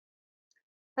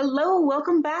Hello,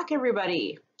 welcome back,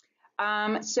 everybody.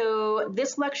 So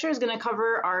this lecture is going to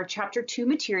cover our Chapter 2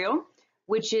 material,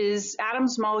 which is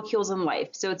atoms, molecules, and life.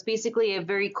 So it's basically a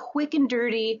very quick and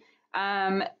dirty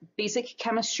basic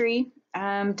chemistry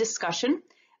discussion,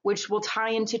 which will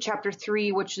tie into Chapter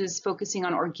 3, which is focusing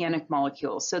on organic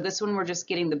molecules. So this one, we're just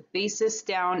getting the basis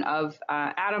down of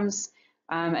atoms,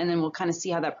 and then we'll kind of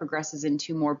see how that progresses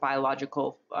into more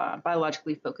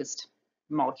biologically focused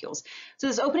molecules. So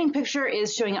this opening picture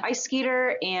is showing an ice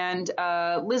skater and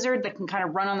a lizard that can kind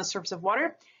of run on the surface of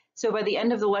water. So by the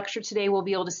end of the lecture today, we'll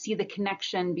be able to see the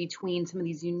connection between some of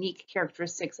these unique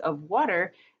characteristics of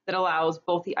water that allows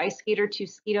both the ice skater to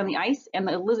skate on the ice and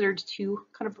the lizard to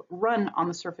kind of run on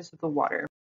the surface of the water.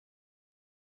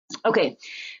 Okay,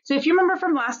 so if you remember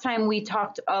from last time, we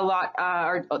talked a lot,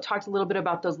 or talked a little bit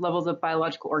about those levels of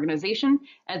biological organization.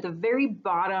 At the very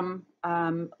bottom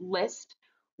list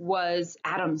was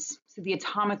atoms. So the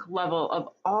atomic level of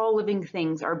all living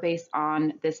things are based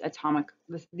on these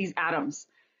atoms.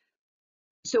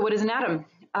 So what is an atom?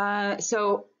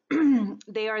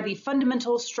 They are the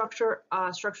fundamental structural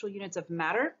units of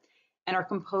matter and are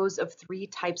composed of three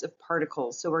types of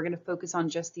particles. So we're going to focus on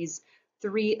just these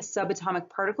three subatomic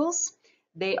particles.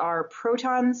 They are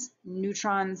protons,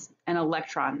 neutrons, and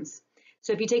electrons.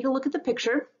 So if you take a look at the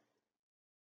picture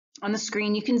on the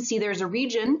screen, you can see there's a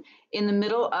region in the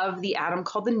middle of the atom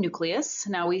called the nucleus.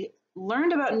 Now, we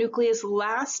learned about nucleus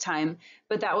last time,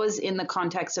 but that was in the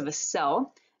context of a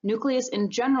cell. Nucleus in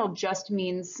general just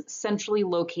means centrally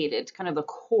located, kind of the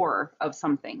core of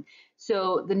something.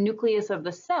 So the nucleus of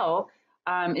the cell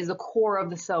is the core of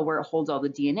the cell where it holds all the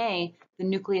DNA. The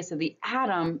nucleus of the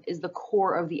atom is the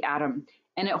core of the atom,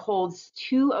 and it holds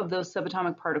two of those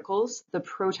subatomic particles, the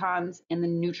protons and the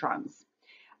neutrons.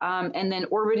 And then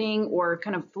orbiting or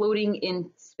kind of floating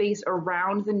in space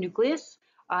around the nucleus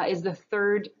is the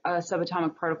third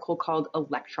subatomic particle called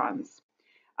electrons.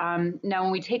 Now,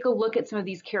 when we take a look at some of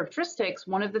these characteristics,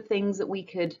 one of the things that we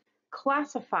could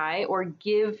classify or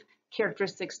give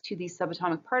characteristics to these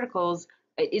subatomic particles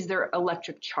is their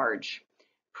electric charge.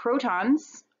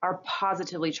 Protons are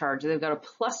positively charged. They've got a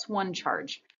 +1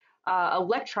 charge.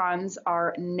 Electrons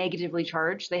are negatively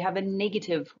charged. They have a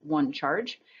 -1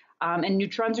 charge. And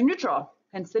neutrons are neutral,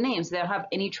 hence the name. So they don't have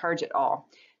any charge at all.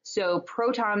 So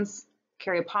protons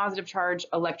carry a positive charge,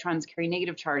 electrons carry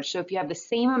negative charge. So if you have the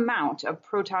same amount of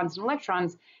protons and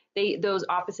electrons, those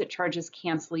opposite charges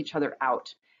cancel each other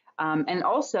out. And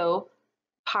also,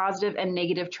 positive and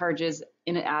negative charges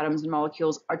in atoms and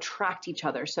molecules attract each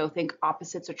other. So think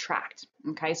opposites attract,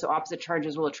 okay? So opposite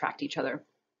charges will attract each other.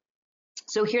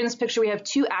 So here in this picture, we have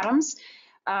two atoms.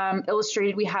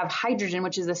 Illustrated, we have hydrogen,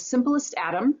 which is the simplest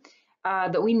atom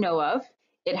that we know of.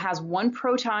 It has one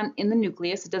proton in the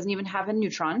nucleus. It doesn't even have a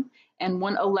neutron, and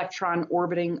one electron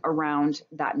orbiting around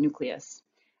that nucleus.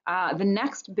 The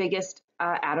next biggest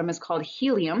atom is called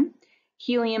helium.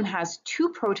 Helium has two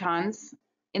protons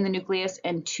in the nucleus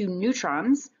and two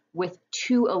neutrons with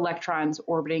two electrons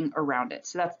orbiting around it.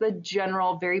 So that's the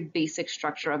general, very basic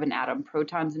structure of an atom: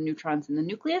 protons and neutrons in the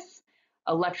nucleus,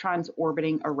 electrons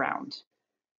orbiting around.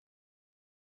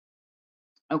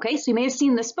 Okay, so you may have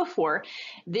seen this before.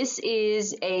 This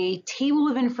is a table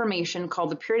of information called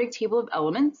the periodic table of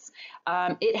elements.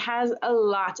 It has a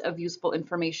lot of useful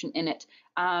information in it,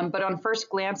 but on first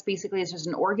glance, basically it's just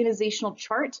an organizational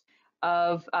chart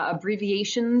of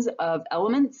abbreviations of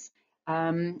elements,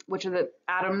 which are the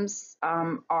atoms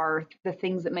are the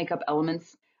things that make up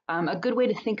elements. A good way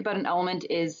to think about an element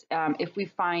is if we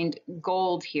find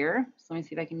gold here. So let me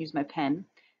see if I can use my pen.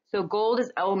 So gold is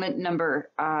element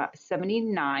number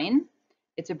 79.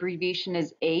 Its abbreviation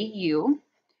is AU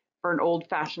for an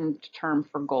old-fashioned term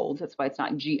for gold. That's why it's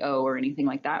not GO or anything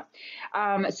like that.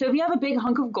 So if you have a big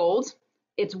hunk of gold,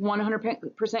 it's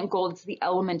 100% gold. It's the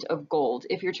element of gold.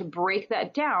 If you're to break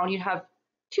that down, you'd have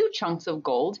two chunks of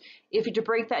gold. If you're to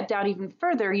break that down even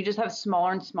further, you just have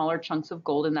smaller and smaller chunks of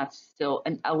gold, and that's still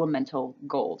an elemental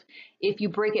gold. If you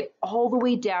break it all the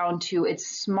way down to its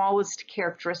smallest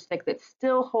characteristic that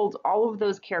still holds all of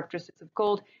those characteristics of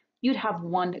gold, you'd have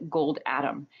one gold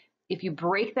atom. If you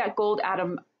break that gold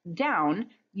atom down,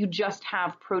 you just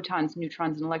have protons,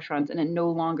 neutrons, and electrons, and it no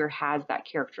longer has that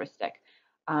characteristic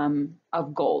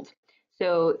of gold.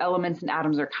 So elements and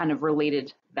atoms are kind of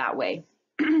related that way.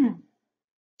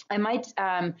 I might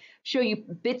show you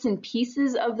bits and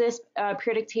pieces of this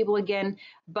periodic table again,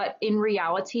 but in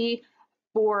reality,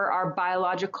 for our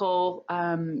biological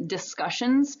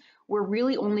discussions, we're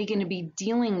really only going to be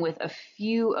dealing with a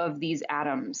few of these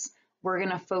atoms. We're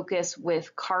going to focus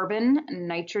with carbon,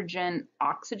 nitrogen,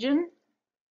 oxygen,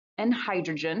 and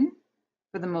hydrogen.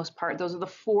 for the most part. Those are the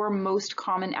 4 most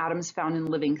common atoms found in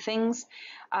living things.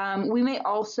 We may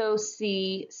also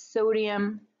see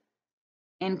sodium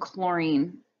and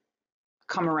chlorine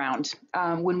come around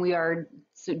when we are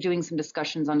doing some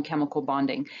discussions on chemical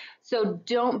bonding. So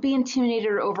don't be intimidated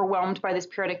or overwhelmed by this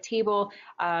periodic table.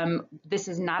 This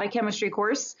is not a chemistry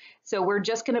course, so we're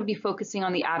just going to be focusing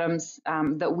on the atoms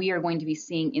that we are going to be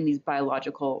seeing in these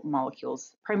biological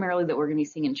molecules, primarily that we're going to be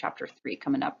seeing in chapter 3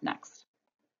 coming up next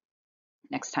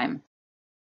time.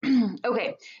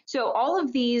 Okay, so all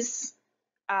of these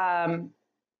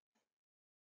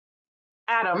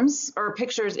atoms or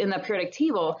pictures in the periodic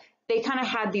table, they kind of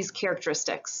had these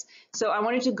characteristics. So I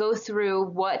wanted to go through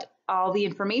what all the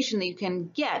information that you can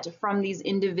get from these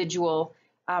individual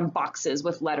boxes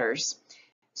with letters.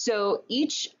 So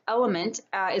each element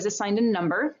is assigned a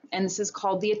number, and this is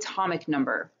called the atomic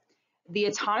number. The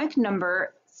atomic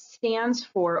number stands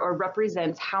for or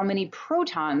represents how many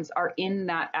protons are in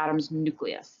that atom's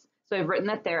nucleus. So I've written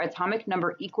that there, atomic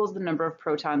number equals the number of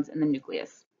protons in the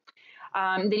nucleus.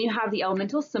 Then you have the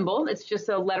elemental symbol. It's just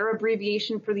a letter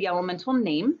abbreviation for the elemental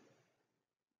name.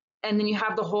 And then you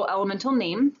have the whole elemental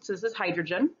name. So this is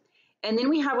hydrogen. And then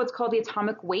we have what's called the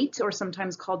atomic weight, or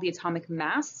sometimes called the atomic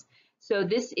mass. So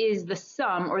this is the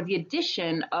sum or the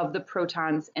addition of the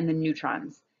protons and the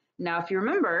neutrons. Now, if you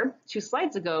remember 2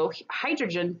 slides ago,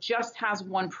 hydrogen just has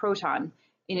 1 proton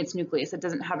in its nucleus. It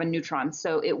doesn't have a neutron.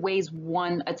 So it weighs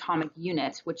 1 atomic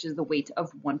unit, which is the weight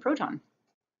of 1 proton.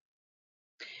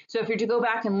 So if you're to go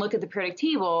back and look at the periodic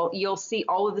table, you'll see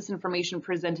all of this information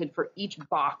presented for each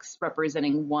box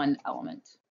representing 1 element.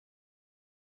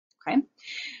 Okay,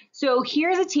 so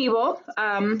here's a table.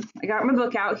 I got my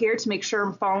book out here to make sure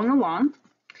I'm following along.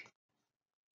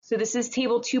 So this is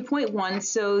table 2.1.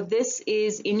 So this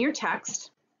is in your text.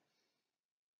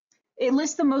 It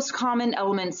lists the most common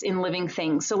elements in living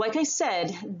things. So like I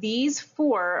said, these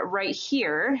 4 right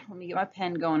here, let me get my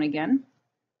pen going again.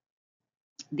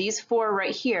 These 4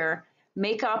 right here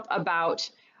make up about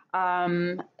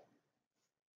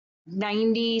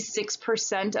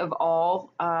 96% of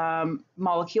all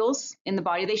molecules in the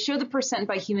body. They show the percent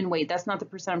by human weight. That's not the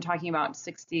percent I'm talking about,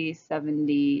 60,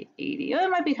 70, 80. It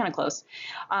might be kind of close.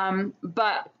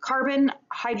 But carbon,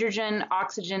 hydrogen,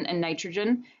 oxygen, and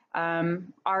nitrogen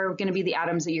are going to be the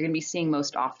atoms that you're going to be seeing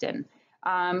most often.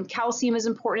 Calcium is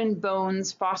important in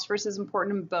bones, phosphorus is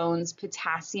important in bones,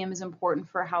 potassium is important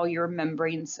for how your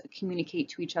membranes communicate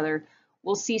to each other.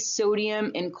 We'll see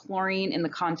sodium and chlorine in the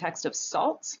context of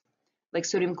salt, like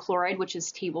sodium chloride, which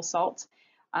is table salt.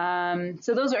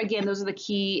 So those are the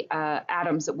key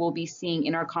atoms that we'll be seeing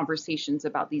in our conversations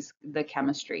about the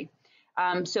chemistry.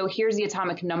 So here's the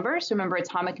atomic number. So remember,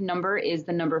 atomic number is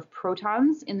the number of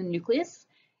protons in the nucleus.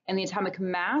 And the atomic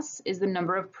mass is the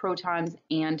number of protons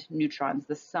and neutrons,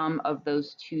 the sum of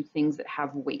those 2 things that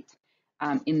have weight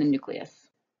in the nucleus.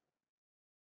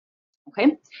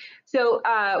 Okay, so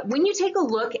when you take a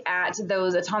look at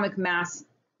those atomic mass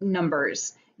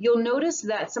numbers, you'll notice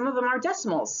that some of them are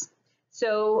decimals.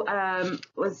 So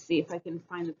let's see if I can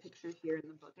find the picture here in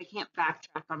the book. I can't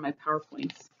backtrack on my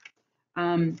PowerPoints.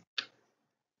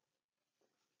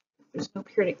 There's no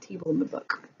periodic table in the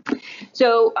book.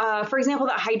 So for example,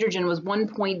 that hydrogen was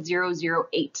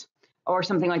 1.008 or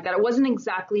something like that. It wasn't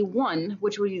exactly 1,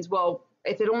 which means, well,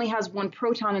 if it only has 1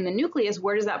 proton in the nucleus,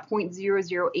 where does that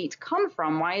 0.008 come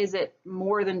from? Why is it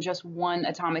more than just 1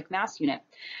 atomic mass unit?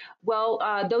 Well,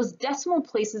 those decimal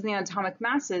places in the atomic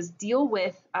masses deal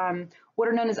with what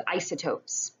are known as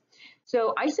isotopes.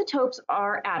 So isotopes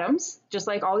are atoms, just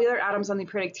like all the other atoms on the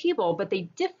periodic table, but they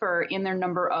differ in their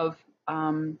number of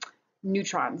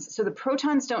neutrons. So the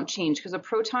protons don't change because a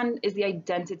proton is the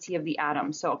identity of the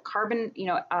atom. So carbon,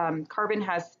 carbon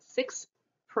has 6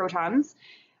 protons.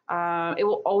 It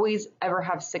will always ever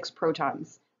have 6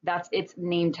 protons. That's its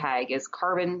name tag, is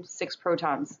carbon 6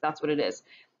 protons. That's what it is.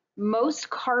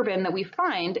 Most carbon that we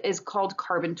find is called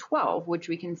carbon 12, which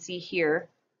we can see here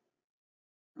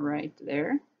right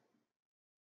there.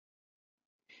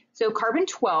 So carbon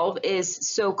 12 is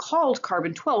so called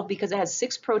carbon 12 because it has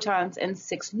 6 protons and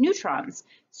 6 neutrons.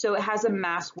 So it has a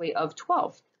mass weight of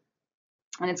 12.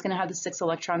 And it's going to have the 6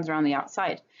 electrons around the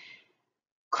outside.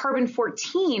 Carbon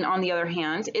 14, on the other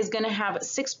hand, is going to have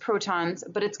 6 protons,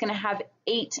 but it's going to have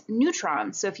 8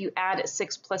 neutrons. So if you add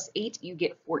 6 plus 8, you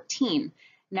get 14.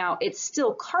 Now, it's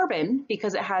still carbon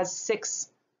because it has 6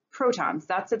 protons.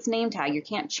 That's its name tag. You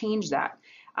can't change that.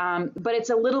 But it's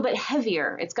a little bit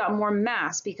heavier. It's got more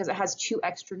mass because it has 2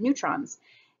 extra neutrons.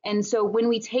 And so when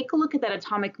we take a look at that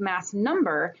atomic mass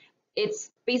number, it's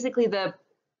basically the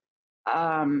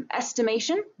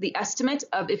estimate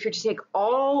of if you're to take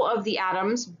all of the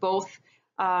atoms, both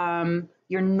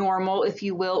your normal, if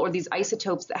you will, or these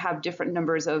isotopes that have different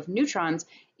numbers of neutrons,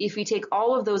 if you take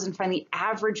all of those and find the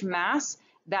average mass,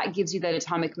 that gives you that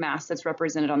atomic mass that's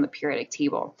represented on the periodic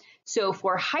table. So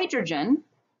for hydrogen,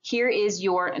 here is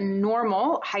your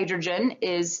normal hydrogen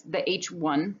is the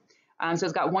H1. So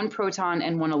it's got 1 proton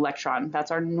and 1 electron.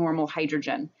 That's our normal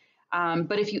hydrogen.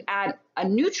 But if you add a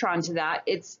neutron to that,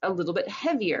 it's a little bit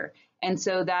heavier. And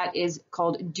so that is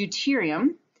called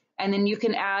deuterium. And then you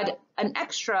can add an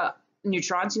extra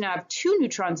neutron. So you now have 2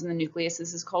 neutrons in the nucleus.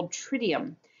 This is called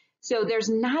tritium. So there's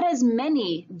not as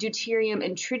many deuterium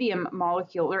and tritium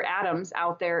molecule or atoms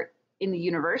out there in the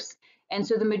universe. And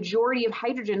so the majority of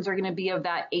hydrogens are going to be of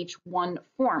that H1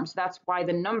 form. So that's why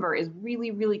the number is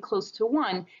really, really close to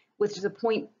 1, with just a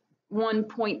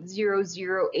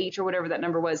 0.1.00H or whatever that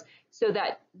number was. So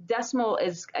that decimal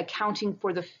is accounting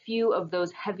for the few of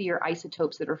those heavier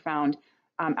isotopes that are found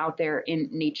out there in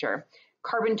nature.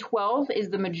 Carbon-12 is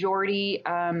the majority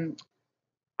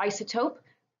isotope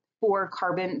for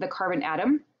the carbon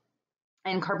atom,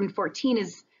 and carbon-14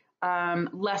 is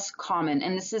less common.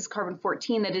 And this is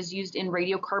carbon-14 that is used in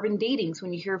radiocarbon dating. So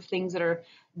when you hear of things that are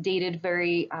dated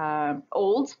very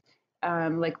old,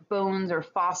 like bones or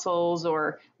fossils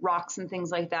or rocks and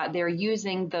things like that, they're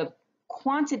using the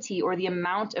quantity or the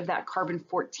amount of that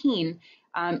carbon-14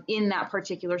 in that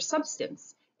particular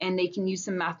substance. And they can use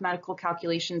some mathematical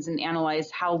calculations and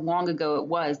analyze how long ago it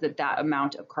was that that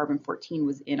amount of carbon-14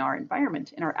 was in our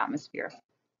environment, in our atmosphere.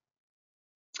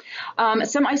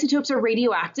 Some isotopes are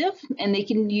radioactive, and they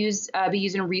can be used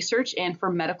in research and for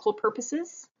medical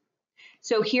purposes.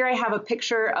 So here I have a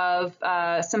picture of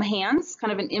some hands,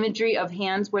 kind of an imagery of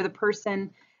hands where the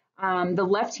person, the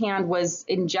left hand was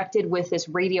injected with this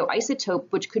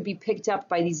radioisotope, which could be picked up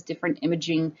by these different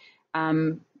imaging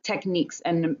techniques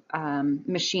and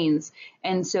machines.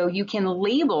 And so you can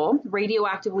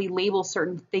radioactively label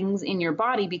certain things in your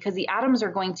body, because the atoms are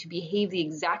going to behave the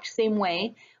exact same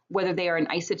way, whether they are an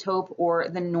isotope or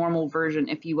the normal version,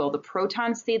 if you will. The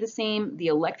protons stay the same, the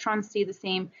electrons stay the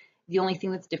same. The only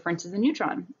thing that's different is the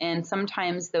neutron. And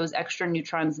sometimes those extra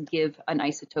neutrons give an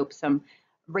isotope some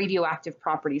radioactive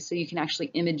properties. So you can actually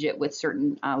image it with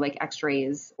certain like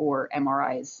X-rays or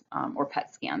MRIs or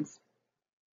PET scans.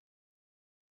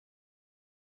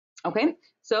 Okay,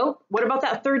 so what about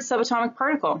that third subatomic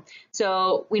particle?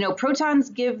 So we know protons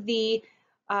give the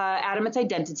atom its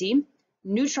identity.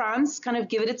 Neutrons kind of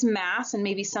give it its mass and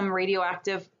maybe some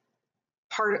radioactive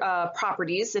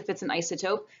properties if it's an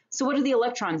isotope. So what do the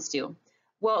electrons do?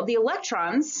 Well, the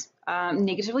electrons,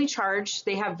 negatively charged,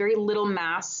 they have very little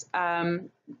mass,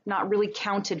 not really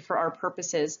counted for our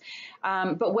purposes.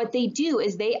 But what they do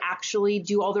is they actually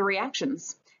do all the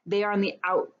reactions. They are on the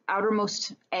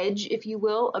outermost edge, if you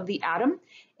will, of the atom.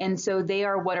 And so they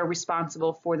are what are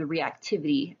responsible for the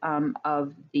reactivity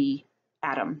of the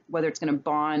atom, whether it's going to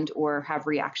bond or have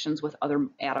reactions with other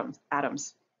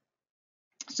atoms.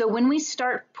 So when we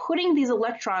start putting these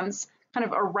electrons kind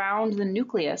of around the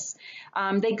nucleus,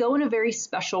 they go in a very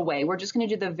special way. We're just going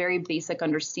to do the very basic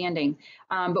understanding,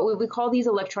 but we call these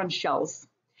electron shells.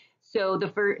 So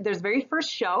there's the very first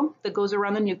shell that goes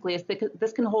around the nucleus.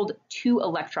 This can hold 2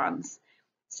 electrons.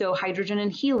 So hydrogen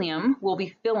and helium will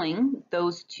be filling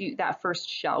that first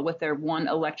shell with their 1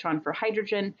 electron for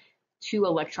hydrogen, 2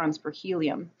 electrons for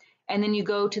helium. And then you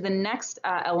go to the next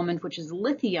element, which is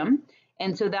lithium.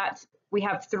 And so we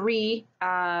have 3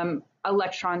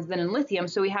 electrons then in lithium.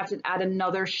 So we have to add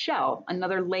another shell,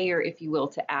 another layer, if you will,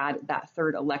 to add that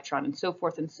 3rd electron, and so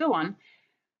forth and so on.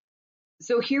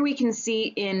 So here we can see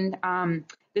in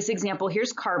this example,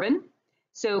 here's carbon.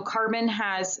 So carbon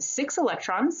has 6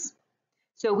 electrons.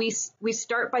 So we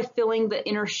start by filling the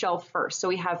inner shell first. So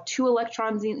we have 2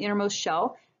 electrons in the innermost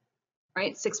shell,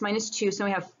 right? 6 minus 2. So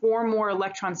we have 4 more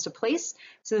electrons to place.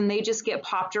 So then they just get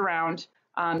popped around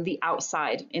the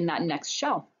outside in that next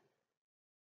shell.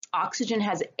 Oxygen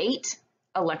has 8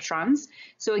 electrons.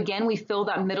 So again, we fill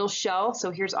that middle shell. So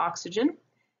here's oxygen.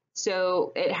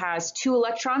 So it has 2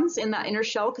 electrons in that inner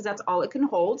shell because that's all it can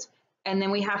hold. And then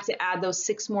we have to add those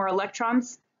 6 more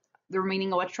electrons, the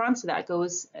remaining electrons, so that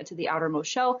goes to the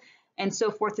outermost shell, and so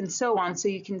forth and so on. So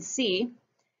you can see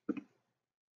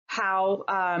how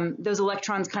those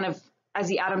electrons kind of, as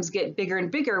the atoms get bigger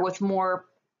and bigger with more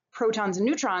protons and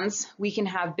neutrons, we can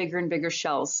have bigger and bigger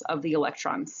shells of the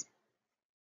electrons.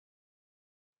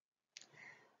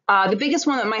 The biggest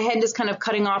one that my head is kind of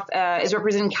cutting off is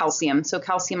representing calcium. So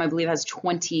calcium, I believe, has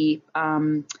 20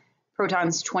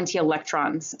 protons, 20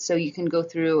 electrons. So you can go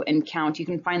through and count. You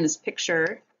can find this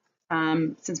picture,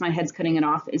 since my head's cutting it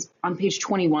off, is on page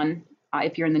 21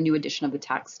 if you're in the new edition of the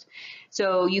text.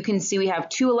 So you can see we have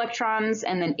 2 electrons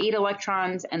and then 8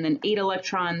 electrons and then 8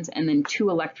 electrons and then 2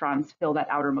 electrons fill that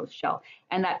outermost shell.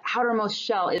 And that outermost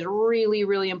shell is really,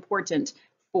 really important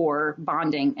for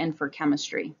bonding and for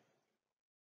chemistry.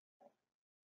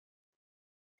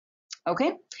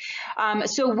 Okay,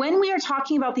 so when we are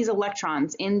talking about these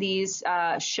electrons in these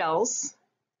shells,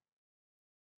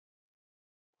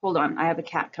 hold on, I have a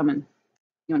cat coming.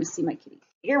 You want to see my kitty?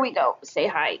 Here we go. Say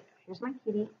hi. Here's my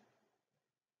kitty.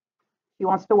 She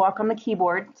wants to walk on the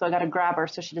keyboard, so I got to grab her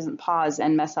so she doesn't pause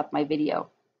and mess up my video.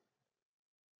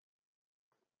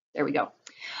 There we go.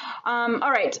 All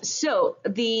right, so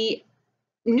the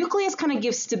nucleus kind of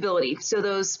gives stability. So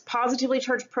those positively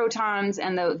charged protons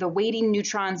and the weighting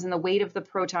neutrons and the weight of the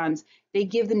protons, they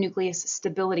give the nucleus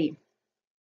stability.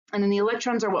 And then the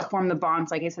electrons are what form the bonds.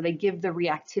 Like I said, they give the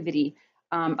reactivity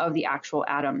of the actual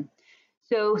atom.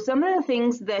 So some of the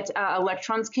things that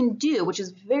electrons can do, which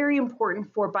is very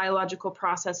important for biological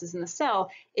processes in the cell,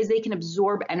 is they can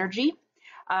absorb energy.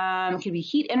 It could be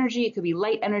heat energy, it could be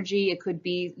light energy, it could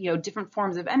be, you know, different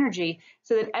forms of energy,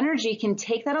 so that energy can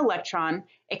take that electron,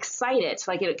 excite it,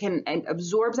 like it can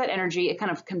absorb that energy, it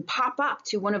kind of can pop up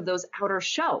to one of those outer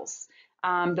shells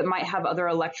that might have other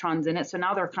electrons in it. So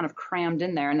now they're kind of crammed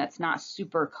in there, and that's not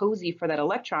super cozy for that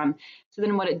electron. So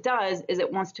then what it does is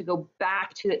it wants to go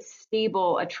back to its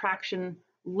stable attraction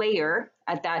layer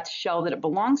at that shell that it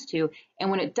belongs to. And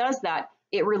when it does that,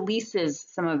 it releases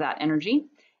some of that energy,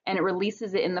 and it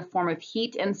releases it in the form of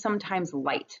heat and sometimes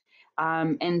light.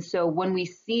 And so when we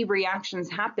see reactions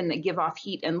happen that give off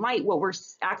heat and light, what we're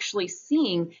actually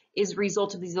seeing is a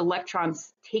result of these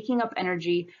electrons taking up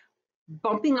energy,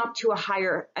 bumping up to a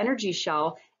higher energy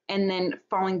shell, and then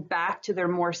falling back to their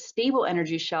more stable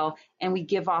energy shell, and we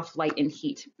give off light and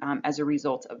heat as a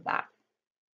result of that.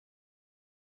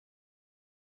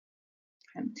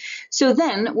 Okay. So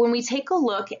then when we take a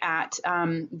look at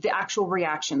the actual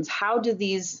reactions, how do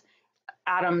these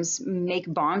atoms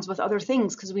make bonds with other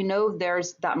things? Because we know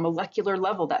there's that molecular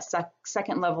level, that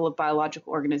second level of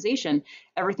biological organization.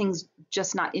 Everything's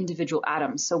just not individual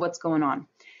atoms. So what's going on?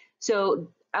 So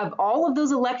of all of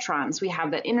those electrons, we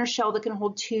have that inner shell that can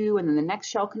hold 2, and then the next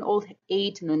shell can hold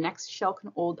 8, and the next shell can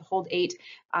hold 8.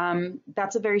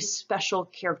 That's a very special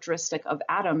characteristic of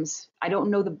atoms. I don't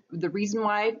know the reason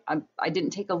why. I didn't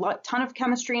take a ton of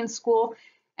chemistry in school,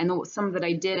 and some that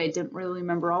I didn't really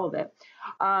remember all of it.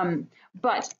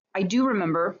 But I do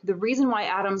remember the reason why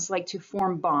atoms like to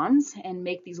form bonds and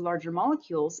make these larger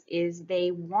molecules is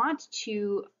they want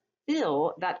to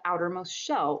fill that outermost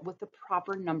shell with the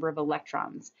proper number of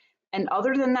electrons. And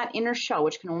other than that inner shell,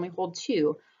 which can only hold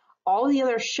 2, all the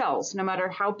other shells, no matter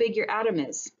how big your atom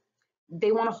is,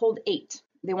 they want to hold 8.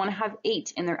 They want to have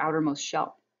 8 in their outermost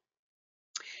shell.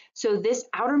 So this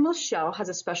outermost shell has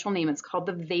a special name. It's called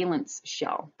the valence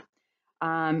shell.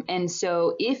 And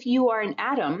so if you are an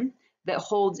atom that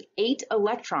holds 8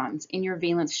 electrons in your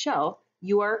valence shell,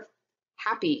 you are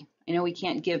happy. I know we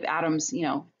can't give atoms, you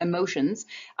know, emotions.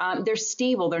 They're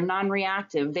stable, they're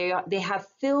non-reactive, they have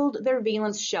filled their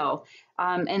valence shell,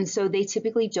 and so they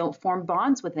typically don't form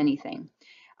bonds with anything.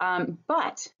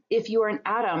 But if you are an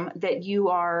atom that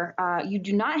you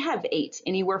do not have 8,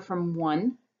 anywhere from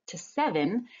 1 to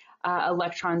 7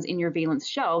 electrons in your valence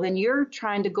shell, then you're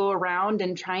trying to go around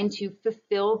and trying to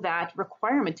fulfill that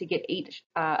requirement to get 8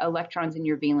 electrons in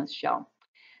your valence shell.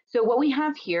 So what we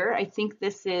have here, I think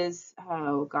this is,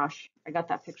 oh gosh, I got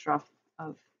that picture off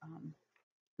of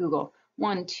Google.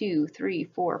 1, 2, 3,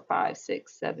 4, 5,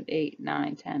 6, 7, 8,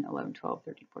 9, 10, 11, 12,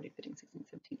 13, 14, 15, 16,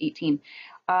 17,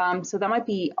 18. So that might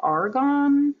be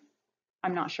argon.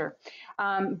 I'm not sure.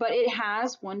 But it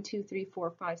has 1, 2, 3,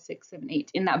 4, 5, 6, 7,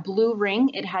 8. In that blue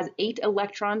ring, it has 8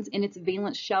 electrons in its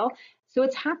valence shell. So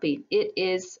it's happy. It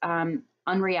is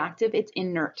unreactive. It's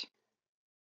inert.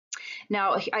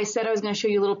 Now, I said I was going to show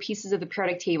you little pieces of the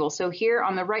periodic table. So here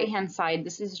on the right-hand side,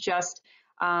 this is just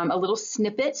a little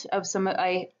snippet of some,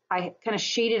 I kind of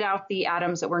shaded out the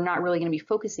atoms that we're not really going to be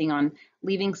focusing on,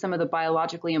 leaving some of the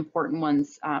biologically important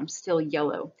ones still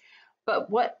yellow. But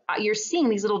what you're seeing,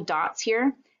 these little dots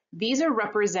here, these are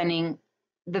representing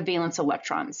the valence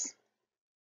electrons.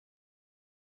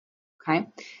 Okay.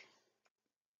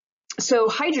 So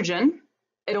hydrogen,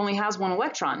 it only has 1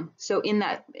 electron. So in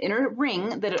that inner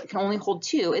ring that it can only hold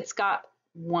 2, it's got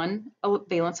 1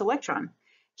 valence electron.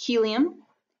 Helium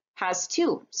has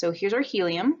 2. So here's our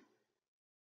helium.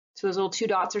 So those little 2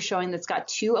 dots are showing that's got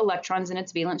 2 electrons in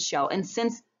its valence shell. And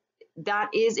since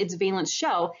that is its valence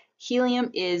shell,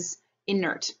 helium is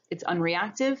inert. It's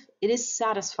unreactive. It is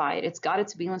satisfied. It's got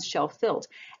its valence shell filled.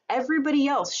 Everybody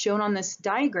else shown on this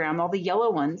diagram, all the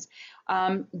yellow ones,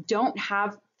 don't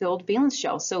have filled valence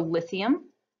shell. So lithium,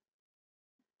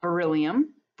 beryllium,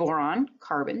 boron,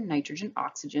 carbon, nitrogen,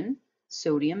 oxygen,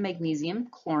 sodium, magnesium,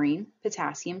 chlorine,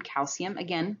 potassium, calcium.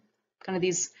 Again, kind of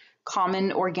these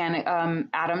common organic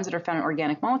atoms that are found in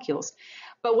organic molecules.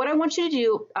 But what I want you to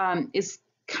do is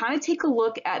kind of take a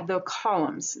look at the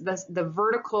columns, the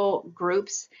vertical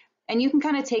groups, and you can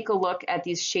kind of take a look at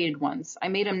these shaded ones. I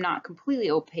made them not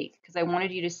completely opaque because I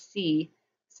wanted you to see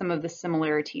some of the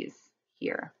similarities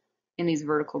here in these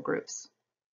vertical groups.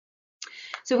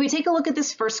 So if we take a look at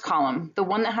this first column, the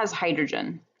one that has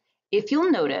hydrogen, if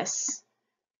you'll notice,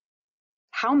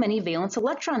 how many valence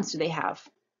electrons do they have?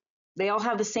 They all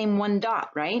have the same one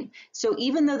dot, right? So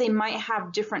even though they might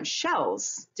have different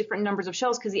shells, different numbers of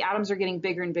shells, because the atoms are getting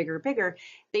bigger and bigger and bigger,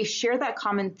 they share that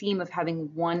common theme of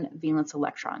having one valence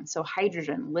electron. So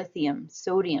hydrogen, lithium,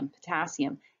 sodium,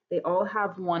 potassium, they all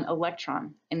have one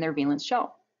electron in their valence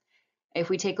shell. If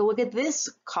we take a look at this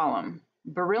column,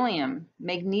 beryllium,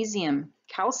 magnesium,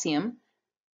 calcium,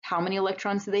 how many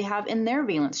electrons do they have in their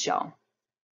valence shell?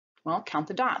 Well, count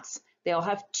the dots. They all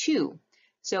have 2.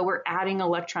 So we're adding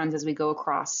electrons as we go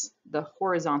across the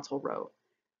horizontal row.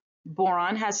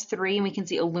 Boron has 3, and we can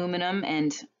see aluminum,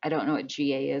 and I don't know what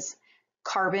Ga is.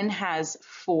 Carbon has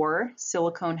 4,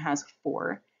 silicon has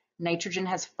 4, nitrogen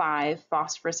has 5,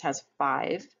 phosphorus has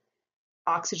 5,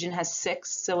 oxygen has 6,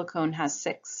 silicon has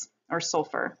 6, or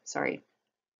sulfur, sorry.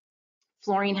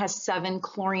 Fluorine has 7,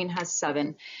 chlorine has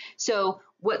 7. So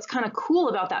what's kind of cool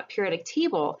about that periodic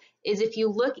table is if you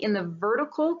look in the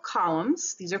vertical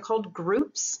columns, these are called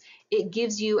groups, it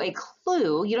gives you a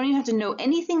clue. You don't even have to know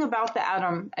anything about the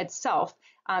atom itself.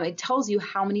 It tells you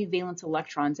how many valence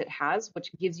electrons it has,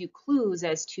 which gives you clues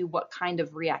as to what kind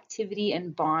of reactivity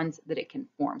and bonds that it can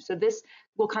form. So this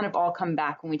will kind of all come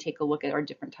back when we take a look at our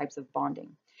different types of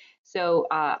bonding. So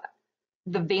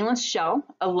the valence shell,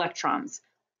 electrons.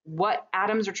 What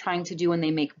atoms are trying to do when they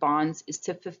make bonds is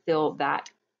to fulfill that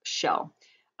shell.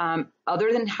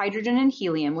 Other than hydrogen and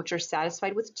helium, which are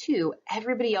satisfied with 2,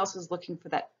 everybody else is looking for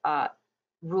that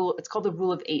rule. It's called the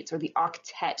rule of 8s, or the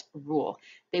octet rule.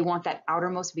 They want that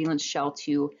outermost valence shell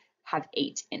to have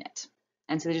 8 in it.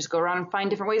 And so they just go around and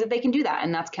find different ways that they can do that,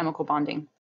 and that's chemical bonding.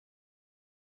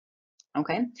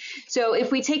 Okay, so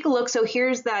if we take a look, so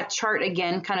here's that chart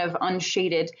again, kind of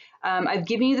unshaded. I've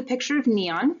given you the picture of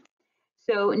neon.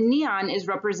 So neon is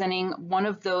representing one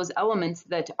of those elements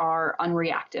that are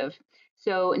unreactive.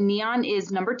 So neon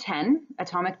is number 10,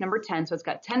 atomic number 10. So it's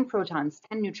got 10 protons,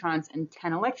 10 neutrons, and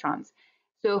 10 electrons.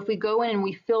 So if we go in and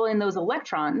we fill in those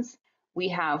electrons, we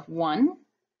have 1,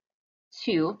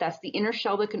 2, that's the inner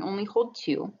shell that can only hold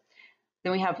 2.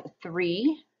 Then we have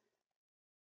 3,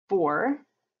 4,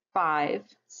 5,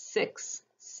 6,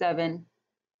 7,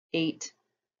 8,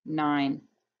 9,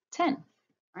 10.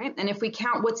 Right? And if we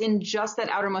count what's in just that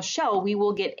outermost shell, we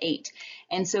will get 8.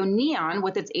 And so neon,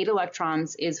 with its 8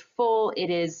 electrons, is full. It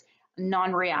is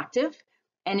non-reactive.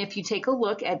 And if you take a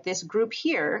look at this group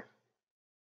here,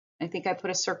 I think I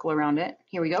put a circle around it.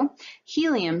 Here we go.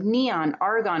 Helium, neon,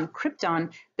 argon,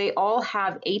 krypton, they all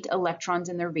have 8 electrons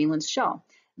in their valence shell.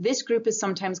 This group is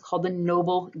sometimes called the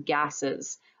noble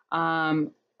gases,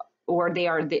 or they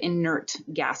are the inert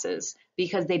gases,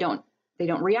 because they don't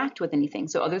react with anything.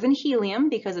 So other than helium,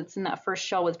 because it's in that first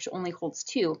shell which only holds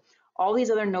 2, all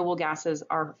these other noble gases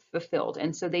are fulfilled.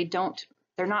 And so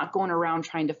they're not going around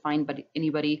trying to find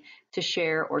anybody to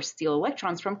share or steal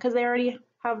electrons from, because they already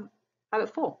have it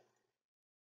full.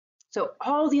 So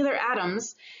all the other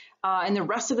atoms and the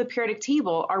rest of the periodic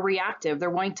table are reactive. They're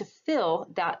wanting to fill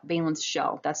that valence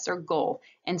shell. That's their goal.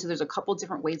 And so there's a couple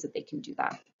different ways that they can do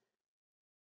that.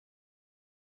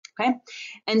 Okay,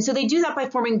 and so they do that by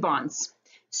forming bonds.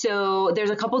 So there's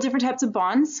a couple different types of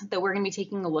bonds that we're going to be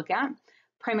taking a look at.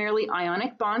 Primarily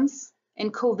ionic bonds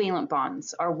and covalent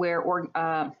bonds are where,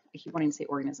 I keep wanting to say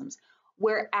organisms,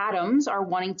 where atoms are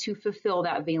wanting to fulfill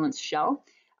that valence shell.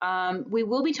 We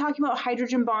will be talking about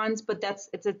hydrogen bonds, but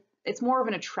it's more of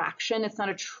an attraction. It's not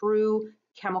a true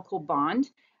chemical bond.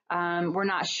 We're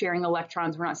not sharing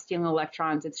electrons. We're not stealing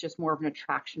electrons. It's just more of an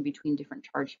attraction between different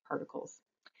charged particles.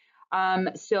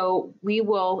 So we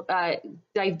will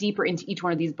dive deeper into each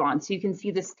one of these bonds. So you can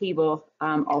see this table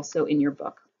also in your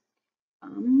book.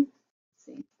 Let's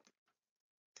see.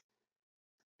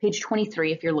 Page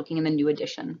 23 if you're looking in the new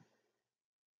edition,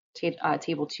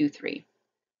 table 2-3.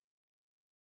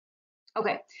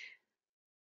 Okay,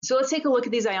 so let's take a look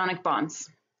at these ionic bonds.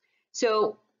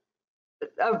 So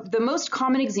the most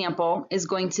common example is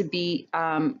going to be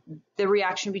the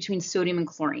reaction between sodium and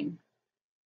chlorine.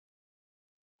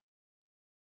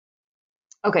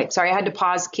 Okay, sorry, I had to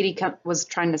pause. Kitty was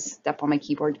trying to step on my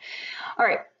keyboard. All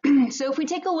right, so if we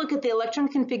take a look at the electron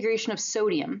configuration of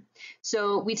sodium,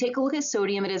 so we take a look at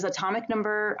sodium, it is atomic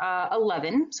number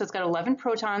 11, so it's got 11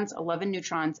 protons, 11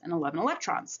 neutrons, and 11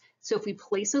 electrons. So if we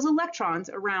place those electrons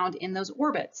around in those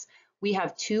orbits, we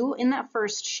have 2 in that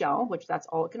first shell, which that's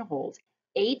all it can hold,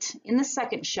 8 in the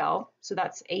second shell, so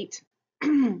that's 8,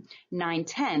 9,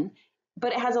 10,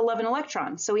 but it has 11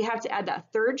 electrons. So we have to add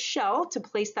that third shell to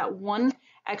place that one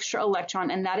extra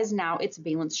electron, and that is now its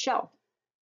valence shell.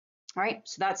 All right,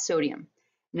 so that's sodium.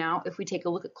 Now, if we take a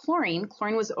look at chlorine,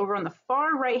 chlorine was over on the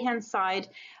far right-hand side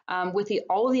with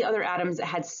all of the other atoms that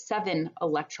had 7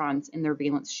 electrons in their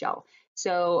valence shell.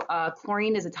 So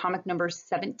chlorine is atomic number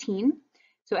 17.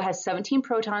 So it has 17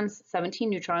 protons, 17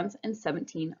 neutrons, and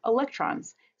 17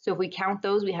 electrons. So if we count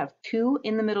those, we have 2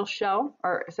 in the middle shell,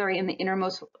 or sorry, in the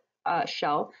innermost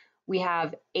shell. We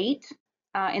have 8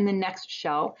 in the next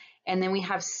shell, and then we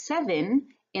have 7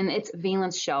 in its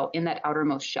valence shell in that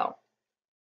outermost shell.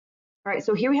 All right,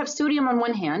 so here we have sodium on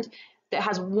one hand that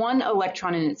has 1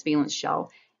 electron in its valence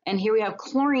shell, and here we have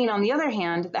chlorine on the other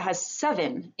hand that has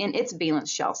 7 in its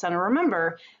valence shell. So now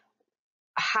remember,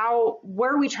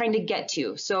 where are we trying to get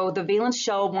to? So the valence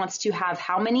shell wants to have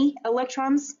how many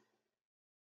electrons?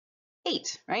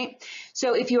 8, right?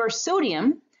 So if you are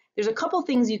sodium, there's a couple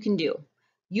things you can do.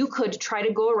 You could try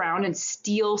to go around and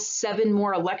steal 7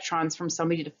 more electrons from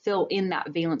somebody to fill in that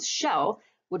valence shell,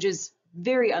 which is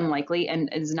very unlikely and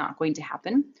is not going to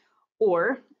happen.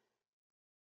 Or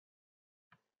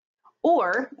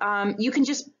you can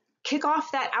just kick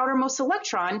off that outermost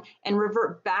electron and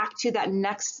revert back to that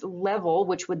next level,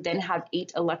 which would then have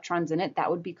 8 electrons in it. That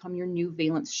would become your new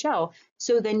valence shell.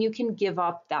 So then you can give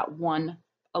up that 1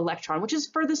 electron, which is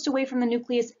furthest away from the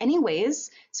nucleus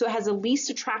anyways, so it has the least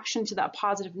attraction to that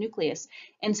positive nucleus.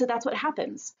 And so that's what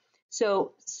happens.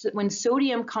 So when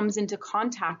sodium comes into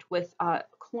contact with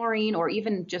chlorine or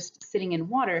even just sitting in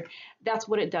water, that's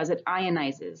what it does, it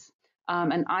ionizes.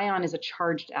 An ion is a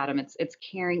charged atom, it's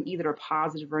carrying either a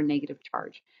positive or a negative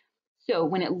charge. So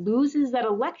when it loses that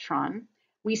electron,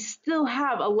 we still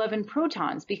have 11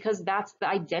 protons because that's the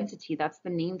identity, that's the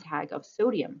name tag of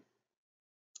sodium.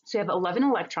 So you have 11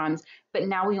 electrons, but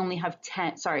now we only have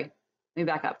 10, sorry, let me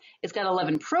back up. It's got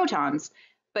 11 protons,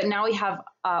 but now we have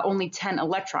only 10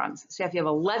 electrons. So if you have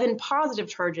 11 positive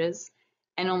charges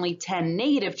and only 10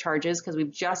 negative charges, because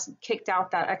we've just kicked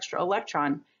out that extra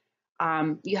electron,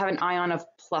 you have an ion of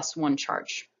 +1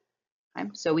 charge. Okay?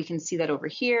 So we can see that over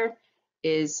here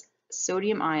is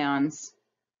sodium ions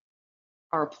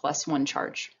are +1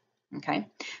 charge. Okay,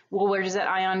 well, where does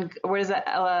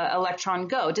that electron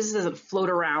go? This doesn't float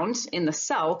around in the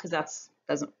cell because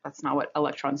that's not what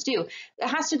electrons do. It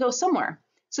has to go somewhere.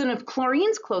 So if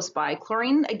chlorine's close by,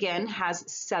 chlorine again has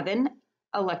 7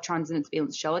 electrons in its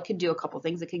valence shell. It could do a couple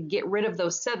things. It could get rid of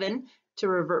those 7 to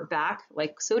revert back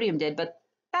like sodium did, but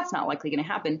that's not likely going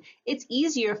to happen. It's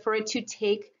easier for it to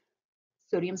take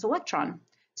sodium's electron.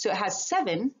 So it has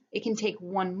 7, it can take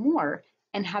 1 more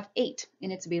and have 8 in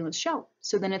its valence shell.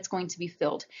 So then it's going to be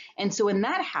filled. And so when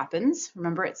that happens,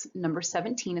 remember it's number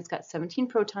 17, it's got 17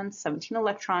 protons, 17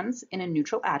 electrons in a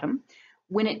neutral atom.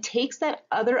 When it takes that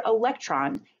other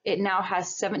electron, it now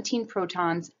has 17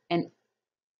 protons and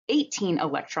 18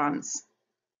 electrons.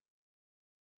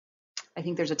 I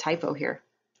think there's a typo here.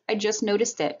 I just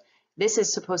noticed it. This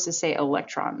is supposed to say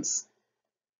electrons,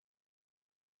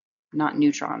 not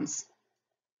neutrons.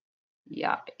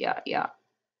 Yeah.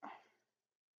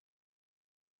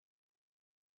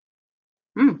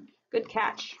 Good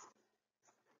catch.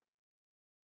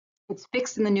 It's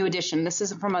fixed in the new edition. This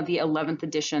is from the 11th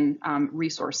edition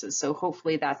resources, so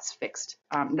hopefully that's fixed.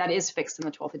 That is fixed in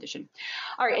the 12th edition.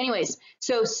 All right, anyways,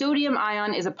 so sodium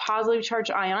ion is a positively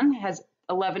charged ion, has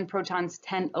 11 protons,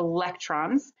 10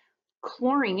 electrons.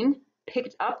 Chlorine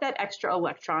picked up that extra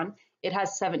electron. It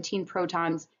has 17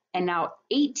 protons and now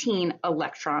 18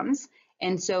 electrons.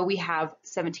 And so we have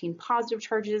 17 positive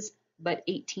charges, but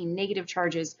 18 negative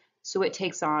charges. So it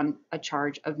takes on a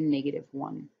charge of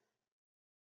 -1.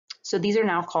 So these are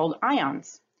now called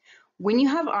ions. When you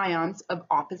have ions of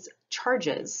opposite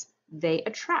charges, they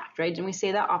attract, right? Didn't we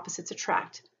say that opposites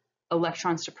attract?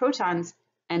 Electrons to protons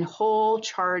and whole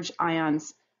charge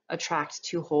ions attract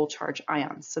to whole charge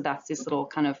ions. So that's these little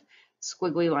kind of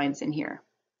squiggly lines in here.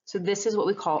 So this is what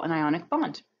we call an ionic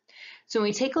bond. So when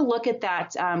we take a look at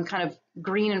that kind of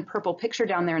green and purple picture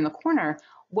down there in the corner,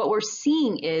 what we're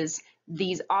seeing is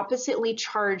these oppositely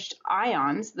charged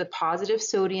ions, the positive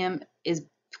sodium is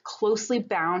closely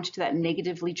bound to that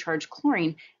negatively charged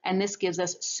chlorine, and this gives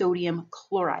us sodium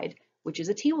chloride, which is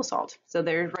a table salt. So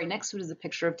there, right next to it is a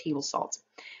picture of table salt.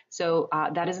 So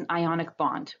that is an ionic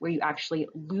bond where you actually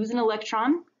lose an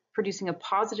electron, producing a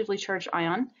positively charged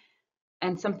ion,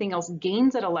 and something else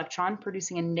gains that electron,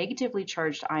 producing a negatively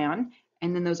charged ion,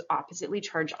 and then those oppositely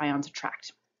charged ions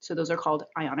attract. So those are called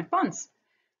ionic bonds.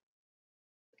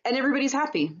 And everybody's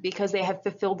happy because they have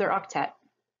fulfilled their octet.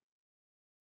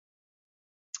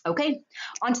 Okay,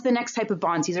 on to the next type of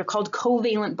bonds. These are called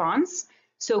covalent bonds.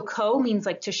 So co means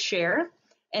like to share,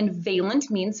 and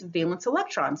valent means valence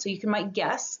electron. So you might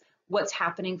guess what's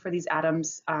happening for these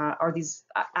atoms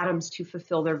atoms to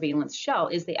fulfill their valence shell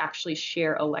is they actually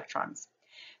share electrons.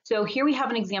 So here we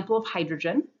have an example of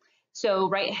hydrogen. So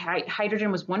right,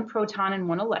 hydrogen was 1 proton and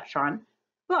 1 electron,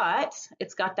 but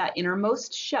it's got that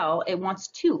innermost shell. It wants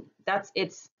 2.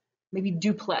 It's maybe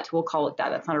duplet, we'll call it that.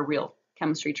 That's not a real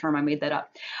chemistry term, I made that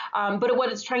up. But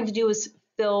what it's trying to do is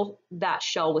fill that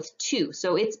shell with 2.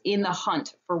 So it's in the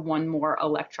hunt for 1 more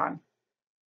electron.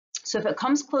 So if it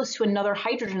comes close to another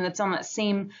hydrogen that's on that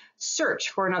same search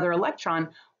for another electron,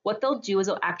 what they'll do is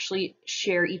they'll actually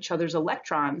share each other's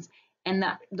electrons, and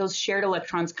those shared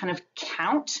electrons kind of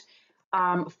count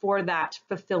for that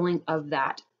fulfilling of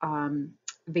that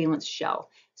valence shell.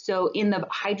 So in the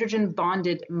hydrogen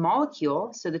bonded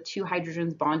molecule, so the 2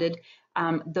 hydrogens bonded,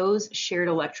 those shared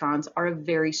electrons are a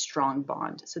very strong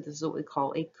bond. So this is what we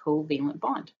call a covalent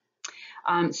bond.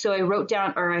 So I wrote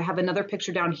down, or I have another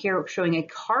picture down here showing a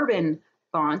carbon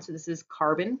bond. So this is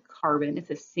carbon-carbon. It's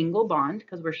a single bond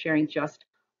because we're sharing just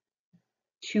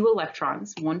 2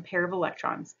 electrons, 1 pair of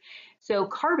electrons. So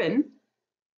carbon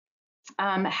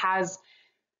has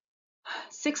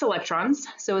 6 electrons.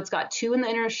 So it's got 2 in the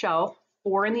inner shell,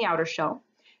 4 in the outer shell.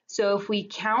 So if we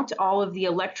count all of the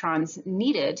electrons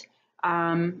needed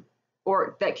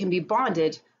or that can be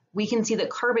bonded, we can see that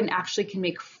carbon actually can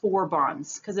make 4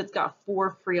 bonds because it's got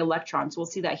 4 free electrons. We'll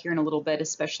see that here in a little bit,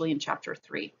 especially in chapter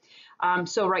 3.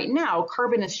 So right now,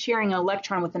 carbon is sharing an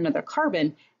electron with another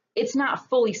carbon. It's not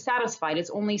fully satisfied. It's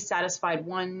only satisfied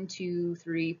 1, 2,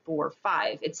 3, 4,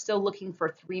 5. It's still looking for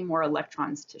 3 more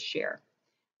electrons to share.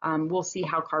 We'll see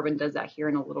how carbon does that here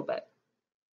in a little bit.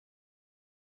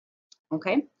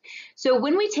 Okay, so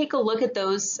when we take a look at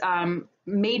those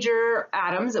major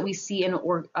atoms that we see in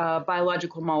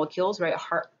biological molecules, right,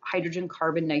 hydrogen,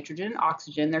 carbon, nitrogen,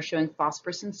 oxygen, they're showing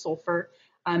phosphorus and sulfur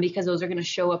because those are going to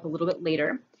show up a little bit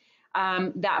later.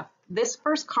 This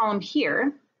first column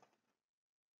here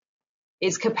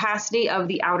is capacity of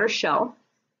the outer shell.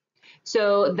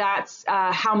 So that's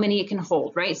how many it can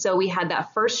hold, right? So we had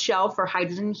that first shell for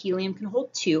hydrogen and helium can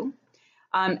hold 2.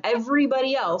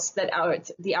 Everybody else,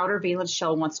 the outer valence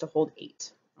shell wants to hold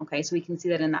 8. Okay, so we can see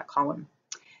that in that column.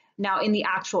 Now in the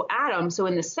actual atom, so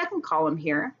in the second column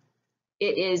here,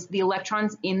 it is the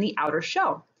electrons in the outer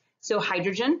shell. So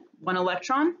hydrogen, 1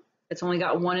 electron, it's only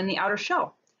got 1 in the outer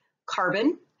shell.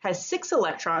 Carbon has 6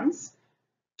 electrons,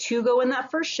 2 go in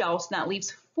that first shell, so that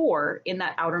leaves 4 in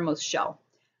that outermost shell.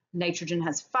 Nitrogen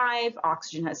has 5,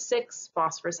 oxygen has 6,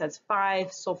 phosphorus has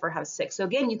 5, sulfur has 6. So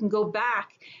again, you can go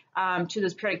back to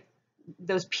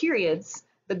those periods,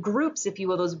 the groups, if you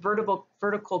will, those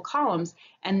vertical columns,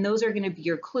 and those are going to be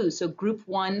your clues. So group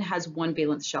 1 has 1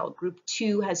 valence shell, group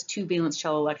 2 has 2 valence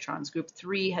shell electrons, group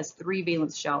 3 has 3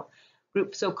 valence shell.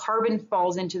 So carbon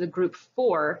falls into the group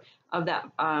 4 of that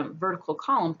vertical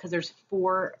column because there's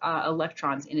 4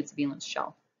 electrons in its valence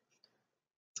shell.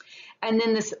 And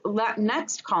then this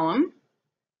next column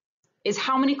is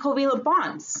how many covalent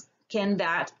bonds can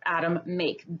that atom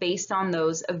make based on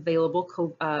those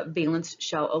available valence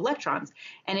shell electrons.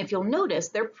 And if you'll notice,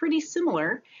 they're pretty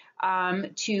similar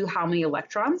to how many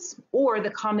electrons or the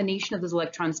combination of those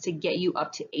electrons to get you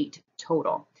up to 8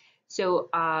 total. So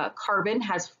carbon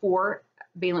has 4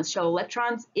 valence shell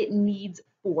electrons. It needs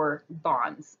 4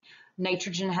 bonds.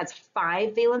 Nitrogen has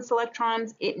 5 valence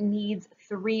electrons. It needs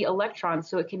 3 electrons,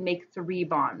 so it can make 3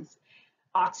 bonds.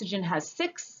 Oxygen has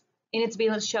 6 in its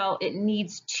valence shell. It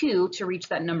needs 2 to reach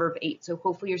that number of 8. So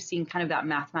hopefully you're seeing kind of that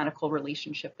mathematical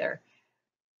relationship there.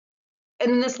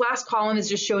 And then this last column is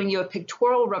just showing you a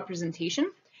pictorial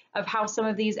representation of how some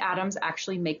of these atoms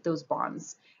actually make those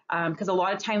bonds. Because a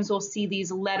lot of times we'll see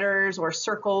these letters or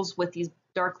circles with these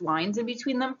dark lines in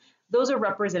between them. Those are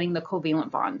representing the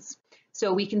covalent bonds.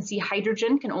 So we can see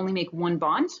hydrogen can only make 1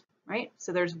 bond, right?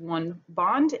 So there's 1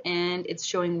 bond and it's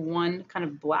showing 1 kind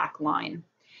of black line.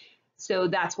 So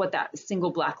that's what that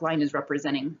single black line is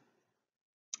representing.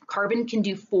 Carbon can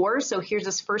do 4. So here's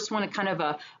this first one, a kind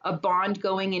of a bond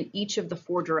going in each of the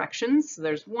 4 directions. So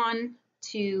there's 1,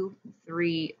 2,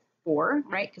 3, 4,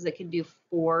 right? Because it can do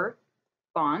 4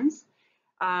 bonds.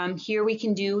 Here we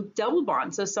can do double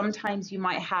bonds. So sometimes you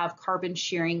might have carbon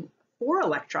sharing 4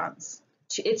 electrons.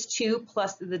 It's 2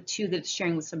 plus the 2 that it's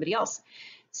sharing with somebody else.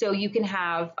 So you can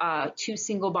have 2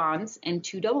 single bonds and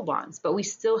 2 double bonds, but we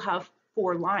still have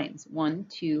 4 lines. 1,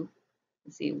 2,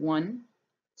 let's see, 1,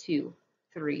 2,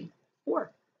 3,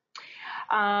 4.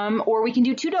 Or we can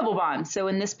do 2 double bonds. So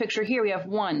in this picture here, we have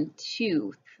 1,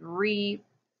 2, 3,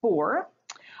 4.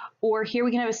 Or here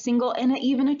we can have a single and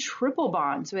even a triple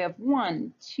bond. So we have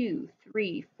 1, 2,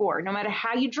 3, 4. No matter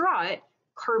how you draw it,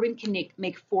 carbon can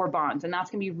make 4 bonds, and